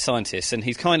The Naked Scientists, and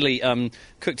he's kindly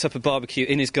cooked up a barbecue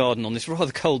in his garden on this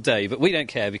rather cold day, but we don't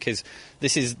care because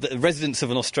this is the residence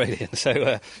of an Australian,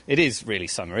 so it is really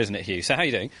summer, isn't it, Hugh? So how are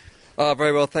you doing? Oh,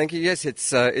 very well, thank you. Yes,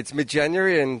 it's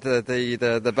mid-January and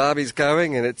the barbie's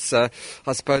going, and it's I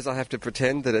suppose I have to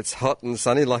pretend that it's hot and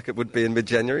sunny like it would be in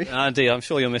mid-January. Indeed, I'm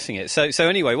sure you're missing it. So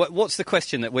anyway, what's the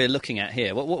question that we're looking at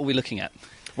here? What are we looking at?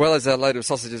 Well, there's a load of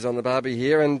sausages on the barbie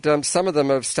here, and some of them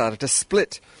have started to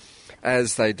split,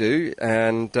 as they do,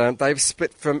 and they've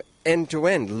split from end to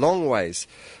end, long ways,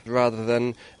 rather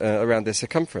than around their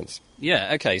circumference.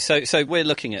 Yeah, okay, so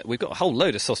we've got a whole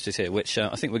load of sausages here, which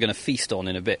I think we're going to feast on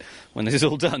in a bit when this is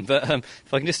all done, but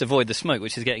if I can just avoid the smoke,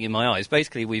 which is getting in my eyes.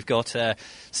 Basically, we've got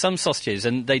some sausages,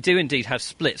 and they do indeed have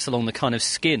splits along the kind of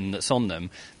skin that's on them,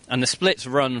 and the splits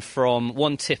run from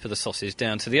one tip of the sausage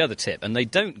down to the other tip, and they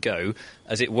don't go,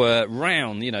 as it were,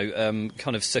 round,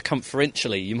 kind of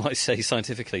circumferentially, you might say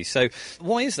scientifically. So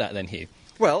why is that then, Hugh?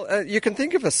 Well, you can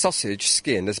think of a sausage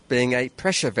skin as being a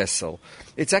pressure vessel.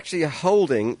 It's actually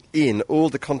holding in all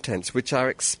the contents, which are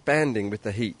expanding with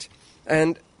the heat.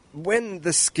 And when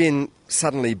the skin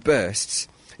suddenly bursts,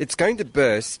 it's going to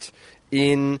burst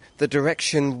in the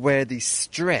direction where the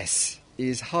stress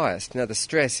is highest. Now, the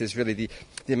stress is really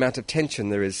the amount of tension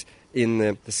there is in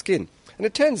the skin. And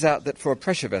it turns out that for a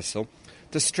pressure vessel,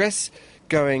 the stress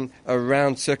going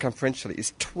around circumferentially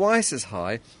is twice as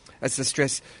high as the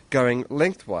stress going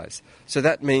lengthwise. So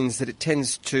that means that it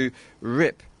tends to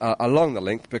rip along the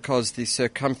length because the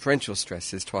circumferential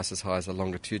stress is twice as high as the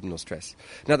longitudinal stress.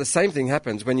 Now, the same thing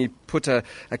happens when you put a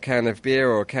can of beer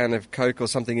or a can of Coke or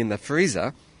something in the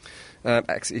freezer.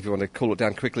 Actually, if you want to cool it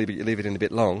down quickly, but you leave it in a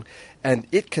bit long, and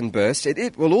it can burst.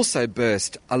 It will also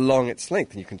burst along its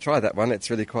length, and you can try that one. It's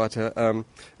really quite a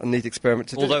neat experiment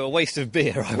to do. Although a waste of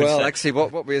beer, I would say. Well, actually,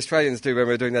 what we Australians do when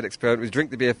we're doing that experiment is drink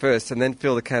the beer first and then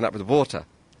fill the can up with water.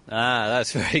 Ah,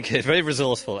 that's very good. Very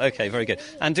resourceful. OK, very good.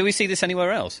 And do we see this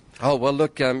anywhere else? Oh, well,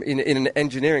 look, in an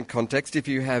engineering context, if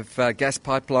you have gas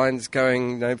pipelines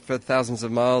going for thousands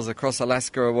of miles across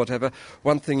Alaska or whatever,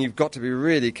 one thing you've got to be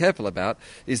really careful about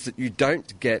is that you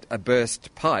don't get a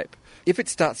burst pipe. If it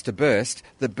starts to burst,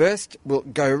 the burst will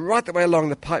go right the way along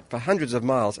the pipe for hundreds of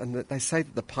miles, and they say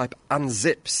that the pipe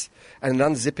unzips, and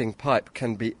an unzipping pipe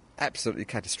can be absolutely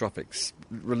catastrophic,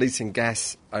 releasing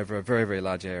gas over a very, very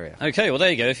large area. OK, well, there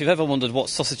you go. If you've ever wondered what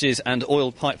sausages and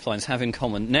oil pipelines have in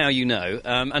common, now you know.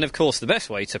 And, of course, the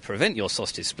best way to prevent your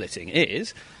sausages splitting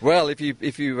is... Well, if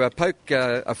you poke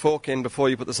a fork in before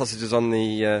you put the sausages on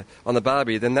the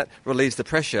barbie, then that relieves the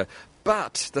pressure.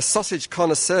 But the sausage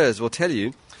connoisseurs will tell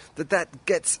you that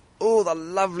gets all the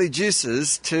lovely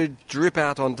juices to drip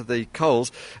out onto the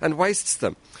coals and wastes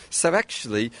them. So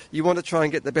actually, you want to try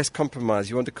and get the best compromise.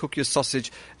 You want to cook your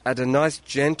sausage at a nice,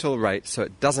 gentle rate so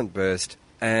it doesn't burst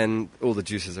and all the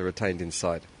juices are retained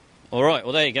inside. All right,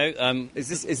 well, there you go. Is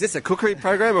this a cookery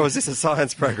program or is this a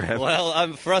science program?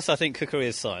 Well, for us, I think cookery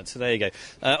is science, so there you go.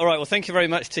 All right, well, thank you very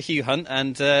much to Hugh Hunt,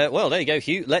 and, well, there you go,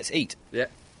 Hugh, let's eat. Yeah.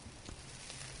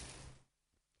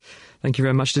 Thank you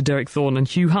very much to Derek Thorne and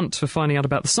Hugh Hunt for finding out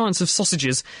about the science of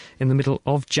sausages in the middle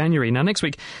of January. Now, next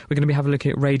week, we're going to be having a look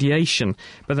at radiation,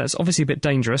 but that's obviously a bit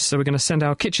dangerous, so we're going to send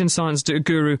our kitchen science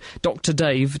guru, Dr.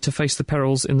 Dave, to face the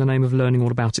perils in the name of learning all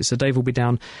about it. So Dave will be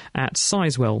down at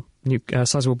Sizewell.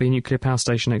 Sizewell B Nuclear Power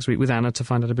Station next week with Anna to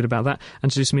find out a bit about that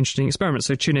and to do some interesting experiments.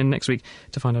 So tune in next week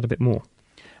to find out a bit more.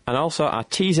 And also our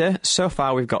teaser, so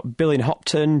far we've got Bill in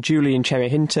Hopton, Julie in Cherry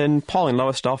Hinton, Paul in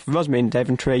Lowestoft, Rosemary in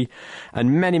Devontree,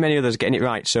 and many, many others getting it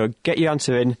right. So get your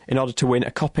answer in order to win a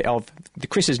copy of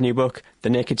Chris's new book, The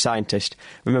Naked Scientist.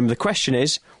 Remember, the question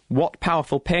is, what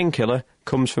powerful painkiller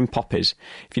comes from poppies?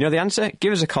 If you know the answer,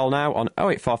 give us a call now on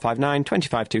 08459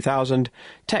 25 2000,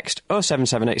 text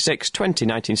 07786 20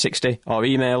 1960, or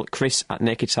email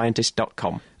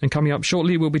chris@nakedscientist.com. And coming up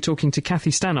shortly, we'll be talking to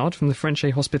Kathy Stannard from the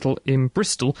Frenchay Hospital in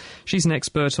Bristol. She's an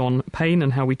expert on pain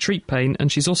and how we treat pain, and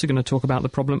she's also going to talk about the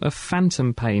problem of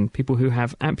phantom pain, people who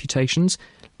have amputations,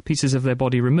 pieces of their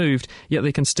body removed, yet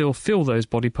they can still feel those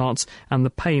body parts and the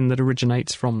pain that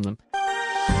originates from them.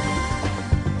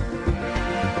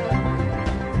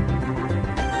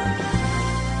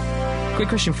 Quick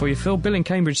question for you, Phil. Bill in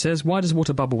Cambridge says, why does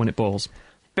water bubble when it boils?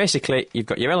 Basically, you've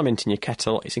got your element in your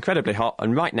kettle, it's incredibly hot,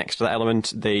 and right next to that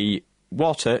element, the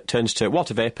water turns to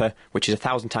water vapour, which is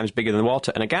 1,000 times bigger than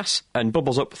water and a gas, and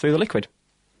bubbles up through the liquid.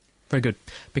 Very good.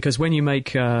 Because when you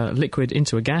make liquid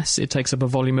into a gas, it takes up a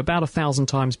volume about 1,000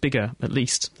 times bigger, at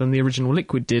least, than the original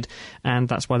liquid did, and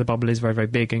that's why the bubble is very, very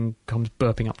big and comes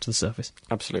burping up to the surface.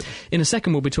 Absolutely. In a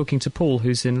second, we'll be talking to Paul,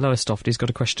 who's in Lowestoft. He's got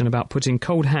a question about putting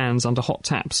cold hands under hot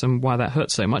taps and why that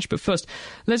hurts so much. But first,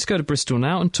 let's go to Bristol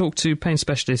now and talk to pain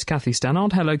specialist Kathy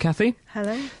Stannard. Hello, Kathy.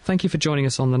 Hello. Thank you for joining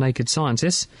us on The Naked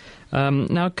Scientist.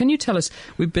 Now, can you tell us,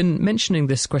 we've been mentioning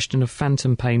this question of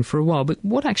phantom pain for a while, but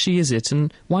what actually is it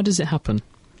and why does it happen?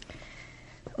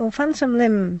 Well, phantom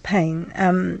limb pain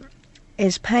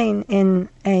is pain in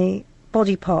a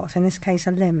body part, in this case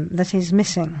a limb, that is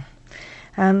missing.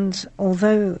 And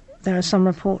although there are some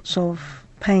reports of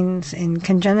pains in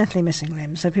congenitally missing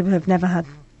limbs, so people who have never had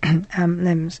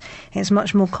limbs, it's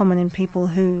much more common in people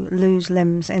who lose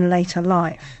limbs in later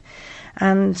life.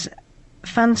 And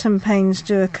phantom pains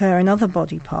do occur in other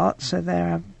body parts, so there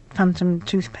are phantom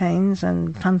tooth pains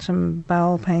and phantom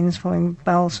bowel pains following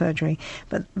bowel surgery,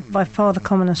 but by far the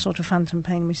commonest sort of phantom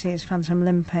pain we see is phantom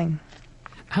limb pain.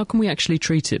 How can we actually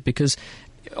treat it? Because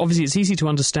obviously it's easy to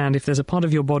understand if there's a part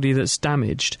of your body that's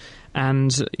damaged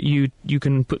and you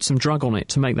can put some drug on it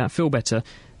to make that feel better.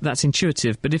 That's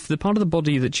intuitive. But if the part of the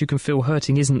body that you can feel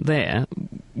hurting isn't there,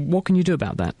 what can you do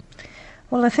about that?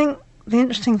 Well, I think the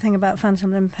interesting thing about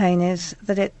phantom limb pain is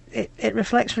that it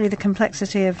reflects really the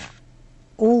complexity of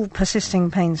all persisting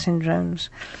pain syndromes,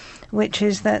 which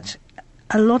is that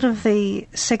a lot of the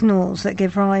signals that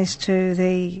give rise to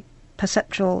the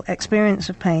perceptual experience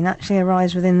of pain actually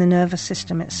arise within the nervous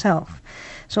system itself.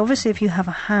 So obviously if you have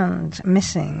a hand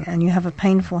missing and you have a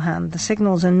painful hand, the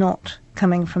signals are not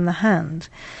coming from the hand.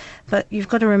 But you've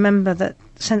got to remember that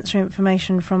sensory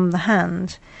information from the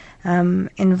hand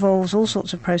involves all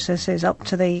sorts of processes up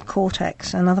to the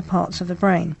cortex and other parts of the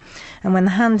brain. And when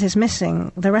the hand is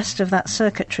missing, the rest of that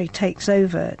circuitry takes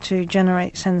over to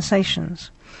generate sensations.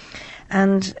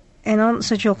 And in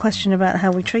answer to your question about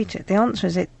how we treat it, the answer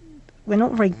is we're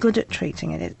not very good at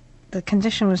treating it. The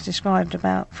condition was described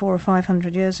about 400 or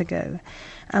 500 years ago,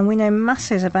 and we know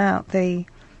masses about the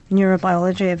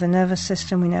neurobiology of the nervous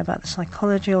system, we know about the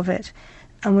psychology of it,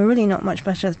 and we're really not much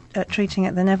better at treating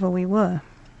it than ever we were.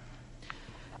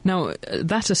 Now,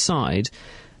 that aside,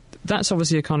 that's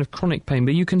obviously a kind of chronic pain,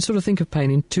 but you can sort of think of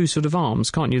pain in two sort of arms,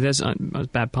 can't you? There's a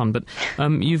bad pun, but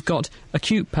you've got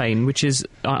acute pain, which is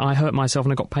I hurt myself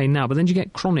and I got pain now, but then you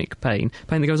get chronic pain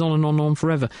that goes on and on and on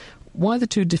forever. Why are the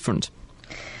two different?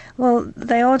 Well,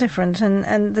 they are different,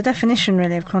 and the definition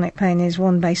really of chronic pain is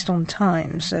one based on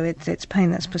time, so it's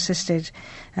pain that's persisted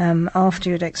after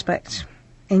you'd expect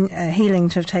healing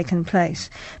to have taken place.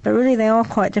 But really they are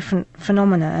quite different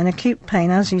phenomena, and acute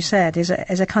pain, as you said, is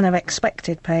a kind of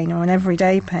expected pain or an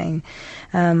everyday pain.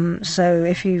 So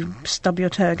if you stub your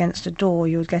toe against a door,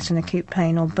 you would get an acute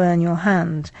pain, or burn your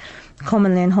hand.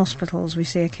 Commonly in hospitals we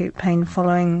see acute pain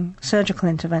following surgical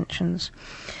interventions.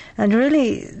 And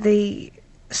really the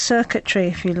circuitry,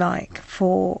 if you like,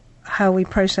 for how we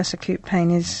process acute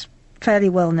pain is fairly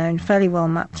well known, fairly well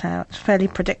mapped out, fairly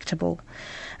predictable.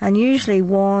 And usually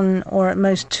one or at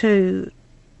most two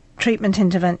treatment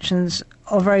interventions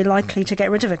are very likely to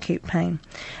get rid of acute pain.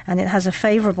 And it has a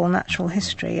favourable natural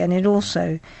history, and it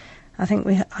also, I think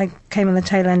I came on the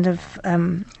tail end of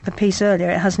the piece earlier,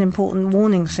 it has an important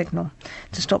warning signal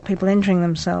to stop people injuring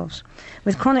themselves.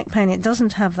 With chronic pain it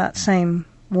doesn't have that same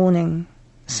warning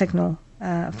signal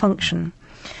function,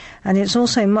 and it's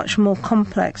also much more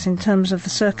complex in terms of the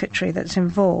circuitry that's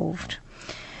involved.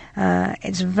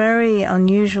 It's very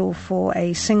unusual for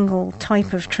a single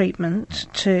type of treatment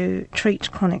to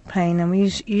treat chronic pain, and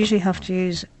we usually have to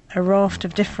use a raft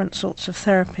of different sorts of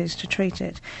therapies to treat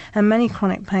it, and many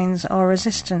chronic pains are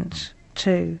resistant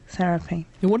to therapy.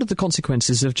 What are the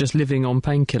consequences of just living on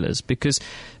painkillers? Because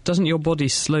doesn't your body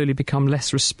slowly become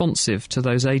less responsive to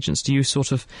those agents? Do you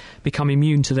sort of become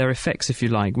immune to their effects, if you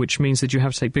like, which means that you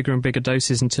have to take bigger and bigger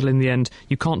doses until in the end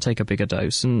you can't take a bigger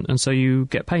dose, and so you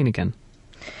get pain again?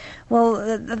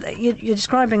 Well, you're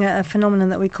describing a phenomenon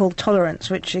that we call tolerance,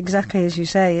 which exactly as you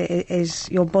say is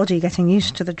your body getting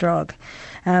used to the drug.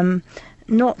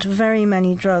 Not very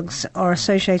many drugs are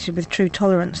associated with true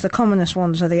tolerance. The commonest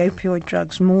ones are the opioid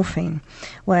drugs, morphine,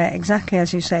 where exactly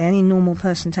as you say, any normal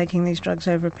person taking these drugs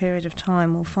over a period of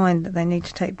time will find that they need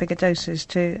to take bigger doses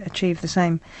to achieve the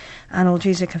same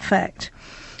analgesic effect.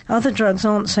 Other drugs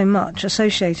aren't so much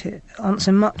associated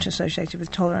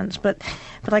with tolerance, but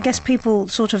I guess people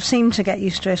sort of seem to get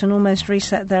used to it and almost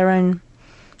reset their own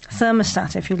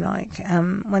thermostat, if you like.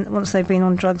 Once they've been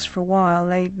on drugs for a while,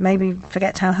 they maybe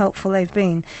forget how helpful they've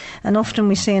been. And often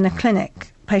we see in a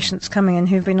clinic patients coming in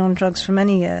who've been on drugs for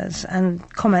many years and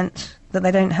comment that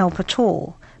they don't help at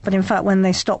all. But in fact, when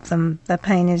they stop them, their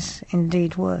pain is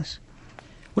indeed worse.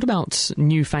 What about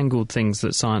newfangled things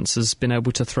that science has been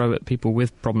able to throw at people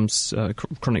with problems,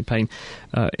 chronic pain,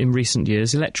 in recent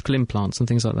years, electrical implants and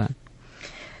things like that?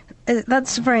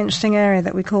 That's a very interesting area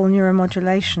that we call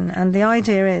neuromodulation, and the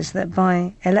idea is that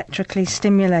by electrically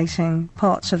stimulating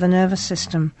parts of the nervous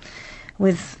system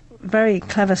with very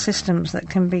clever systems that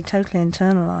can be totally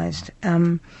internalised,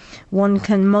 one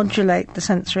can modulate the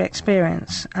sensory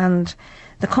experience. And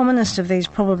the commonest of these,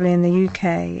 probably in the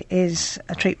UK, is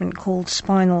a treatment called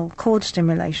spinal cord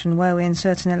stimulation, where we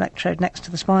insert an electrode next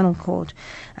to the spinal cord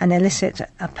and elicit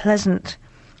a pleasant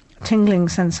tingling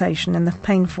sensation in the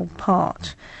painful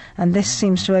part, and this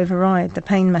seems to override the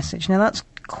pain message. Now that's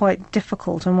quite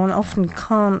difficult, and one often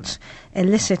can't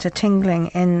elicit a tingling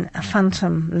in a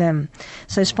phantom limb.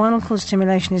 So spinal cord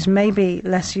stimulation is maybe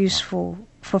less useful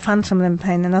for phantom limb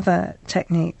pain and other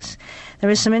techniques. There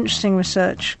is some interesting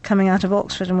research coming out of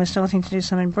Oxford, and we're starting to do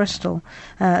some in Bristol,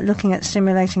 looking at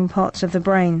stimulating parts of the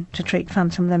brain to treat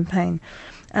phantom limb pain.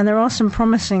 And there are some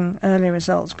promising early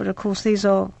results, but of course these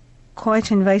are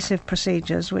quite invasive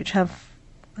procedures which have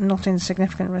not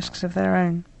insignificant risks of their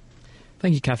own.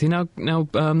 Thank you, Kathy. Now,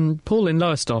 Paul in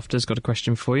Lowestoft has got a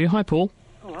question for you. Hi, Paul.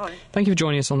 Oh, hi. Thank you for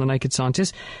joining us on The Naked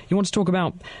Scientist. You want to talk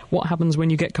about what happens when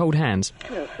you get cold hands?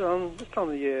 Yes, this time of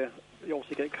the year you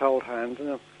obviously get cold hands,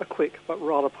 and a quick but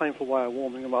rather painful way of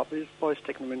warming them up is by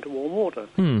sticking them into warm water.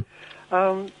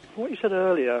 What you said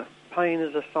earlier, pain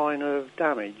is a sign of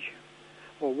damage,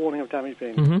 or warning of damage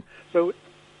being. Mm-hmm. So,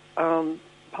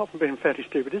 apart from being fairly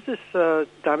stupid, is this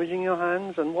damaging your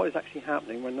hands, and what is actually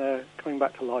happening when they're coming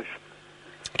back to life?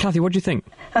 Kathy, what do you think?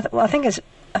 I think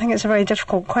it's a very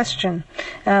difficult question.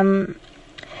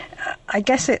 I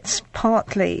guess it's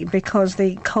partly because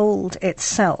the cold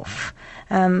itself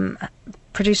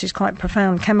produces quite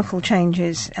profound chemical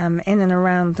changes in and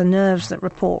around the nerves that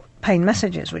report pain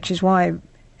messages, which is why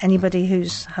anybody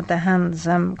who's had their hands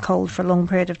cold for a long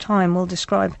period of time will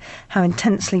describe how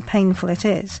intensely painful it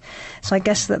is. So I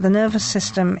guess that the nervous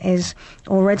system is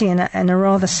already in a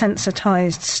rather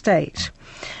sensitized state,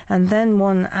 and then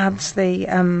one adds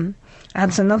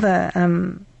another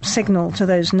signal to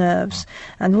those nerves,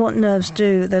 and what nerves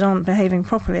do that aren't behaving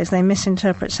properly is they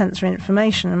misinterpret sensory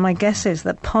information, and my guess is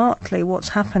that partly what's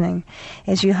happening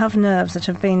is you have nerves that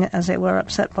have been, as it were,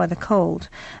 upset by the cold,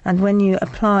 and when you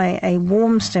apply a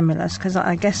warm stimulus, because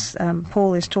I guess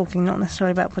Paul is talking not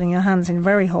necessarily about putting your hands in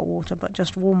very hot water but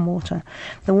just warm water,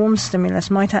 the warm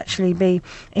stimulus might actually be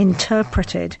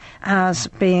interpreted as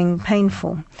being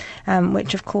painful,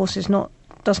 which of course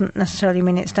doesn't necessarily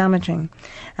mean it's damaging.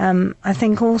 I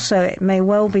think also it may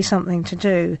well be something to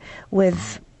do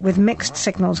with mixed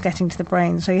signals getting to the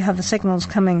brain. So you have the signals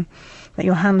coming that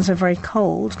your hands are very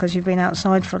cold because you've been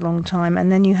outside for a long time,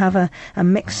 and then you have a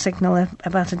mixed signal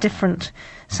about a different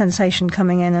sensation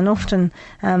coming in, and often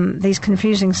these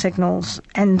confusing signals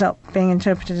end up being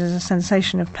interpreted as a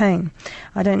sensation of pain.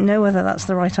 I don't know whether that's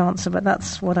the right answer, but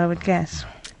that's what I would guess.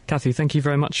 Kathy, thank you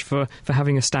very much for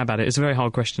having a stab at it. It's a very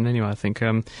hard question anyway, I think.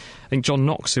 I think John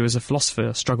Knox, who was a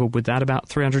philosopher, struggled with that about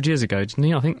 300 years ago, didn't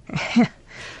he, I think?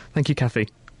 Thank you, Kathy.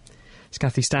 It's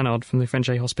Kathy Stannard from the French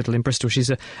Hospital in Bristol. She's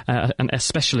a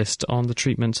specialist on the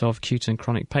treatment of acute and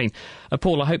chronic pain.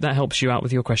 Paul, I hope that helps you out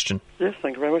with your question. Yes,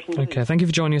 thank you very much indeed. OK, thank you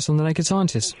for joining us on The Naked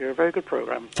Scientist. Thank you, a very good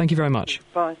programme. Thank you very much.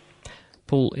 Bye.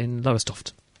 Paul in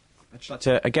Lowestoft. I'd just like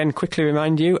to again quickly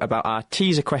remind you about our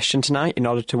teaser question tonight in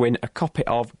order to win a copy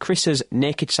of Chris's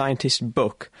Naked Scientist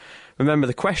book. Remember,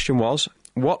 the question was,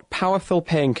 what powerful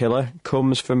painkiller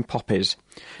comes from poppies?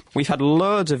 We've had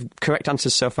loads of correct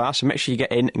answers so far, so make sure you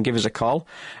get in and give us a call.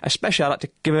 Especially I'd like to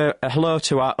give a hello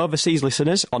to our overseas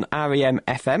listeners on REM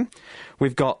FM.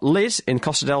 We've got Liz in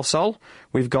Costa del Sol,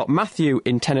 we've got Matthew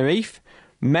in Tenerife,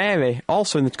 Mary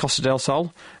also in the Costa del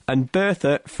Sol, and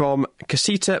Bertha from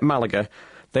Casita, Malaga.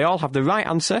 They all have the right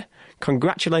answer.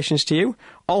 Congratulations to you.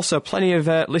 Also, plenty of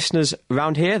listeners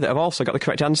around here that have also got the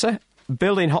correct answer.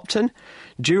 Bill in Hopton,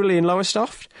 Julie in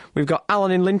Lowestoft. We've got Alan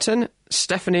in Linton,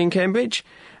 Stephanie in Cambridge,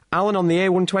 Alan on the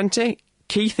A120,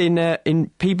 Keith in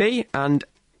PB, and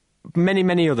many,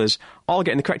 many others. All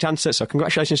getting the correct answer, so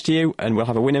congratulations to you, and we'll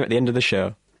have a winner at the end of the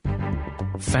show.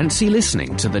 Fancy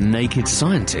listening to The Naked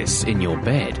Scientists in your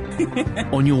bed,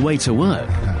 on your way to work,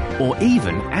 or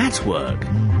even at work?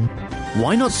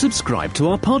 Why not subscribe to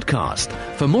our podcast?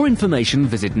 For more information,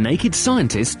 visit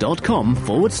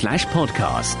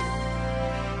nakedscientist.com/podcast.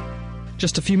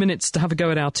 Just a few minutes to have a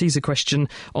go at our teaser question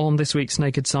on this week's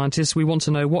Naked Scientist. We want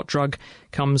to know what drug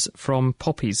comes from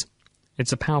poppies.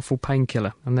 It's a powerful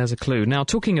painkiller, and there's a clue. Now,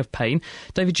 talking of pain,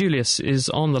 David Julius is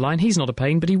on the line. He's not a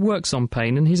pain, but he works on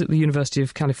pain, and he's at the University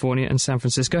of California in San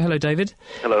Francisco. Hello, David.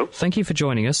 Hello. Thank you for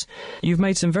joining us. You've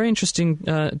made some very interesting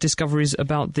discoveries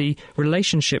about the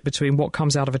relationship between what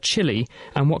comes out of a chili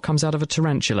and what comes out of a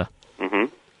tarantula. Mm-hmm.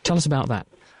 Tell us about that.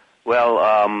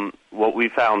 Well, what we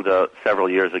found several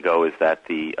years ago is that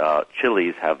the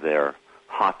chilies have their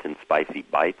hot and spicy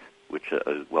bite, which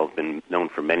has been known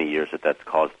for many years that that's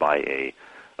caused by a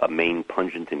main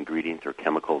pungent ingredient or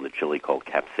chemical in the chili called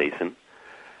capsaicin.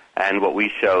 And what we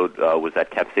showed was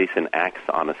that capsaicin acts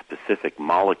on a specific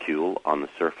molecule on the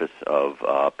surface of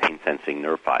pain-sensing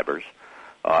nerve fibers,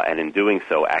 and in doing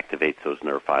so activates those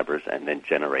nerve fibers and then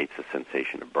generates a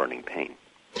sensation of burning pain.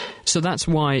 So that's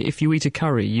why if you eat a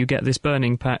curry, you get this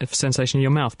burning sensation in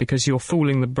your mouth, because you're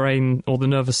fooling the brain or the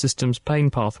nervous system's pain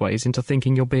pathways into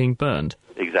thinking you're being burned.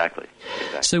 Exactly. Exactly.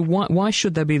 So why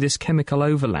should there be this chemical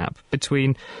overlap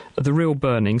between the real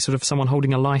burning, sort of someone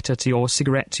holding a lighter to your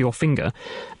cigarette to your finger,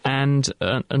 and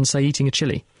say eating a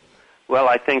chili? Well,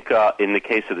 I think in the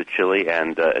case of the chili,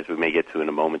 and as we may get to in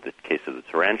a moment, the case of the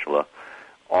tarantula,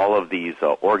 all of these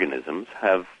organisms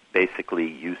have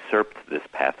basically usurped this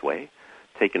pathway,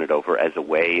 taken it over as a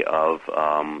way of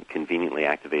conveniently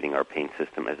activating our pain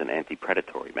system as an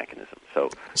anti-predatory mechanism.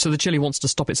 So the chili wants to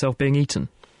stop itself being eaten?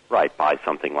 Right, by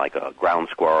something like a ground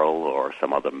squirrel or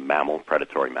some other mammal,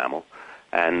 predatory mammal.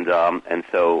 And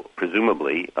so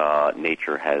presumably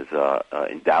nature has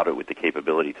endowed it with the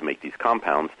capability to make these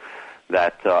compounds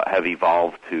that have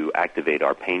evolved to activate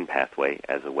our pain pathway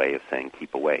as a way of saying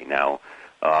keep away. Now,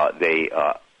 they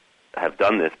have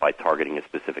done this by targeting a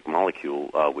specific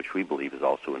molecule, which we believe is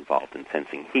also involved in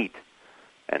sensing heat.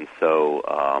 And so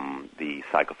the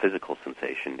psychophysical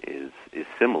sensation is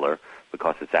similar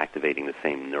because it's activating the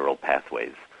same neural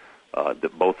pathways.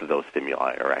 Both of those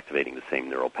stimuli are activating the same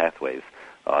neural pathways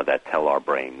that tell our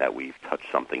brain that we've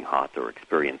touched something hot or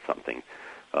experienced something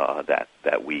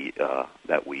that we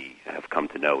have come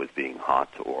to know as being hot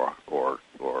or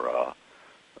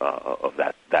of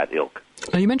that ilk.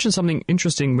 Now, you mentioned something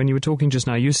interesting when you were talking just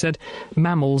now. You said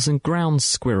mammals and ground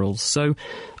squirrels. So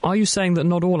are you saying that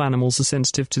not all animals are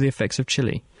sensitive to the effects of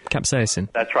chili, capsaicin?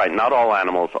 That's right. Not all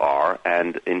animals are,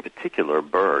 and in particular,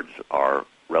 birds are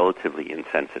relatively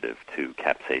insensitive to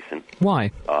capsaicin. Why?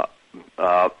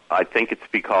 I think it's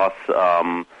because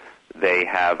they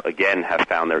have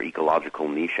found their ecological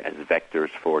niche as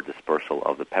vectors for dispersal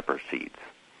of the pepper seeds.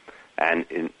 And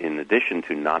in addition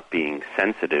to not being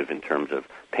sensitive in terms of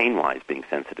pain-wise, being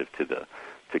sensitive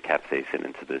to capsaicin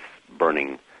and to this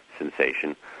burning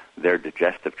sensation, their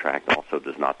digestive tract also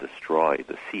does not destroy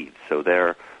the seeds. So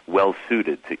they're well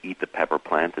suited to eat the pepper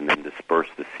plant and then disperse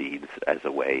the seeds as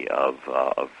a way of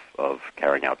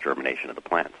carrying out germination of the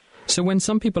plant. So when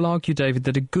some people argue, David,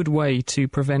 that a good way to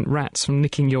prevent rats from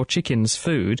nicking your chicken's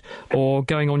food or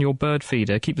going on your bird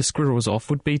feeder, keep the squirrels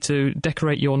off, would be to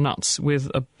decorate your nuts with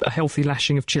a healthy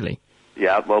lashing of chili.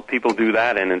 Yeah, well, people do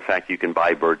that, and in fact you can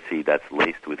buy birdseed that's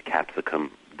laced with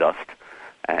capsicum dust.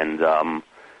 And,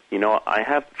 I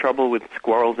have trouble with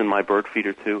squirrels in my bird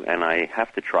feeder too, and I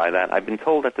have to try that. I've been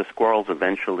told that the squirrels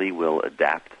eventually will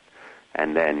adapt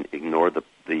and then ignore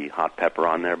the hot pepper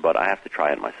on there, but I have to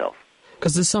try it myself.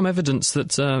 Because there's some evidence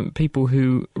that people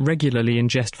who regularly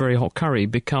ingest very hot curry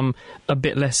become a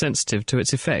bit less sensitive to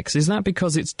its effects. Is that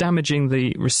because it's damaging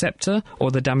the receptor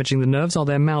or they're damaging the nerves? Are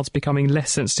their mouths becoming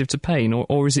less sensitive to pain?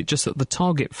 Or is it just that the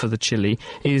target for the chili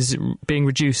is being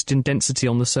reduced in density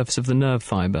on the surface of the nerve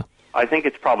fibre? I think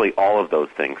it's probably all of those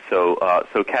things. So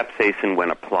capsaicin,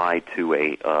 when applied to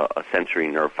a sensory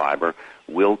nerve fibre,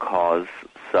 will cause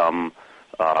some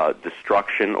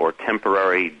destruction or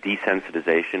temporary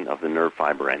desensitization of the nerve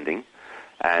fiber ending,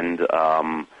 and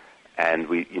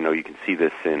we you can see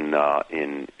this in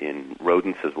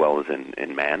rodents as well as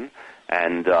in man,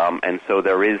 and so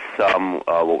there is some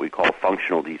what we call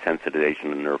functional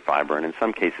desensitization of the nerve fiber, and in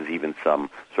some cases even some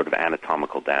sort of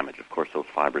anatomical damage. Of course, those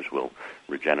fibers will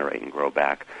regenerate and grow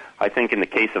back. I think in the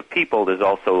case of people, there's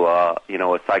also a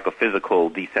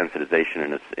psychophysical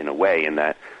desensitization in a way, in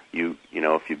that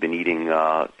if you've been eating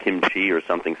kimchi or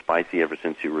something spicy ever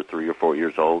since you were 3 or 4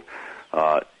 years old,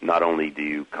 not only do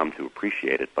you come to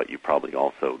appreciate it, but you probably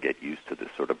also get used to this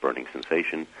sort of burning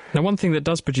sensation. Now, one thing that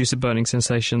does produce a burning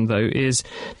sensation, though, is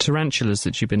tarantulas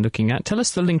that you've been looking at. Tell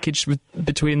us the linkage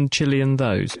between chili and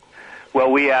those. Well,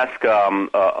 we asked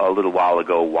a little while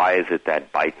ago, why is it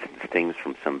that bites and stings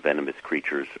from some venomous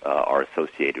creatures are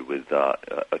associated with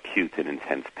acute and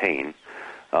intense pain?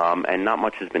 And not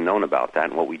much has been known about that.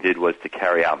 And what we did was to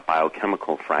carry out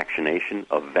biochemical fractionation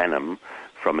of venom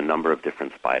from a number of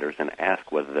different spiders and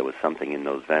ask whether there was something in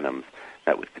those venoms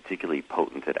that was particularly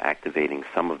potent at activating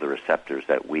some of the receptors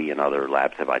that we and other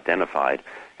labs have identified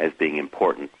as being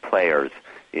important players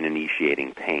in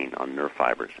initiating pain on nerve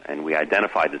fibers. And we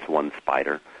identified this one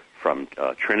spider from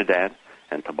Trinidad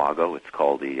and Tobago. It's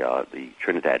called the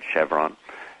Trinidad chevron.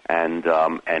 And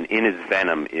in its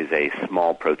venom is a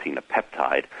small protein, a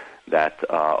peptide, that,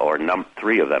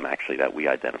 three of them actually, that we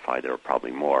identified. There are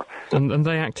probably more. And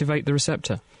they activate the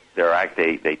receptor?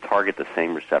 They target the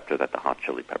same receptor that the hot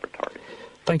chili pepper targets.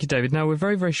 Thank you, David. Now, we're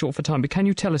very, very short for time, but can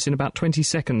you tell us in about 20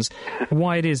 seconds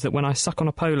why it is that when I suck on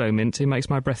a polo mint, it makes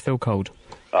my breath feel cold?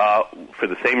 For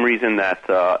the same reason that,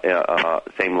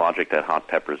 same logic that hot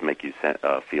peppers make you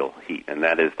feel heat, and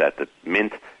that is that the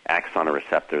mint acts on a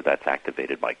receptor that's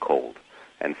activated by cold,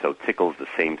 and so tickles the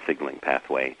same signaling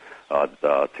pathway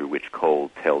through which cold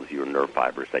tells your nerve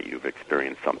fibers that you've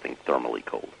experienced something thermally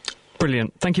cold.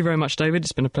 Brilliant. Thank you very much, David.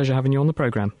 It's been a pleasure having you on the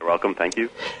programme. You're welcome. Thank you.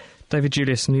 David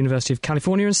Julius from the University of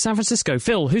California in San Francisco.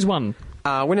 Phil, who's won?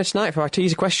 Winner tonight for our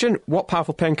teaser question, what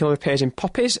powerful painkiller appears in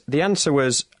poppies? The answer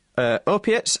was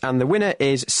opiates, and the winner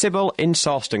is Sybil in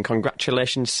Sawston.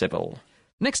 Congratulations, Sybil.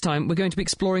 Next time, we're going to be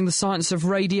exploring the science of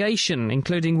radiation,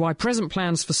 including why present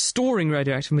plans for storing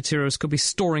radioactive materials could be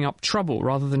storing up trouble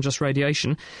rather than just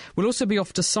radiation. We'll also be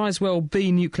off to Sizewell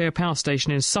B nuclear power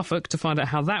station in Suffolk to find out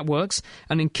how that works.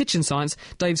 And in kitchen science,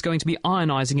 Dave's going to be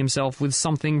ionising himself with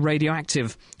something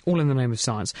radioactive, all in the name of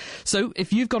science. So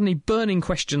if you've got any burning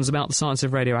questions about the science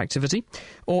of radioactivity,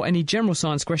 or any general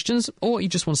science questions, or you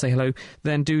just want to say hello,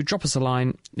 then do drop us a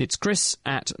line. It's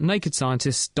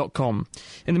chris@nakedscientists.com.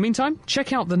 In the meantime,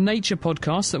 check out the Nature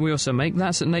podcast that we also make.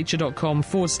 That's at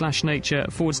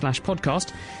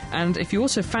nature.com/nature/podcast. And if you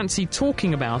also fancy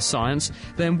talking about science,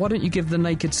 then why don't you give the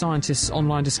Naked Scientists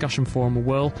online discussion forum a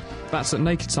whirl? That's at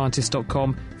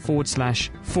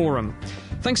nakedscientist.com/forum.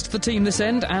 Thanks to the team this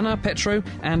end, Anna, Petro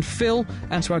and Phil,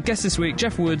 and to our guests this week,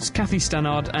 Jeff Woods, Kathy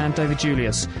Stannard and David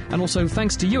Julius. And also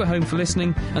thanks to you at home for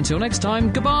listening. Until next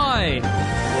time, goodbye!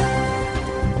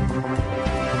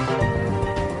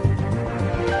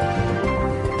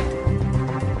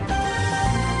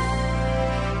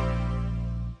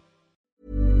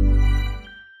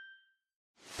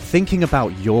 Thinking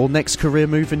about your next career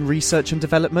move in research and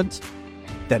development?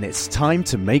 Then it's time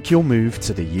to make your move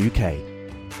to the UK.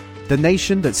 The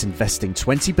nation that's investing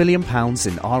 £20 billion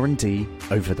in R&D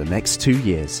over the next 2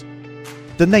 years.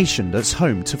 The nation that's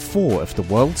home to 4 of the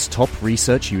world's top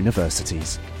research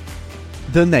universities.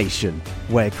 The nation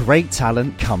where great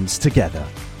talent comes together.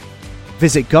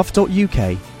 Visit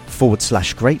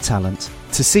gov.uk/great talent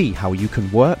to see how you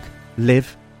can work,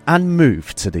 live and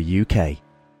move to the UK.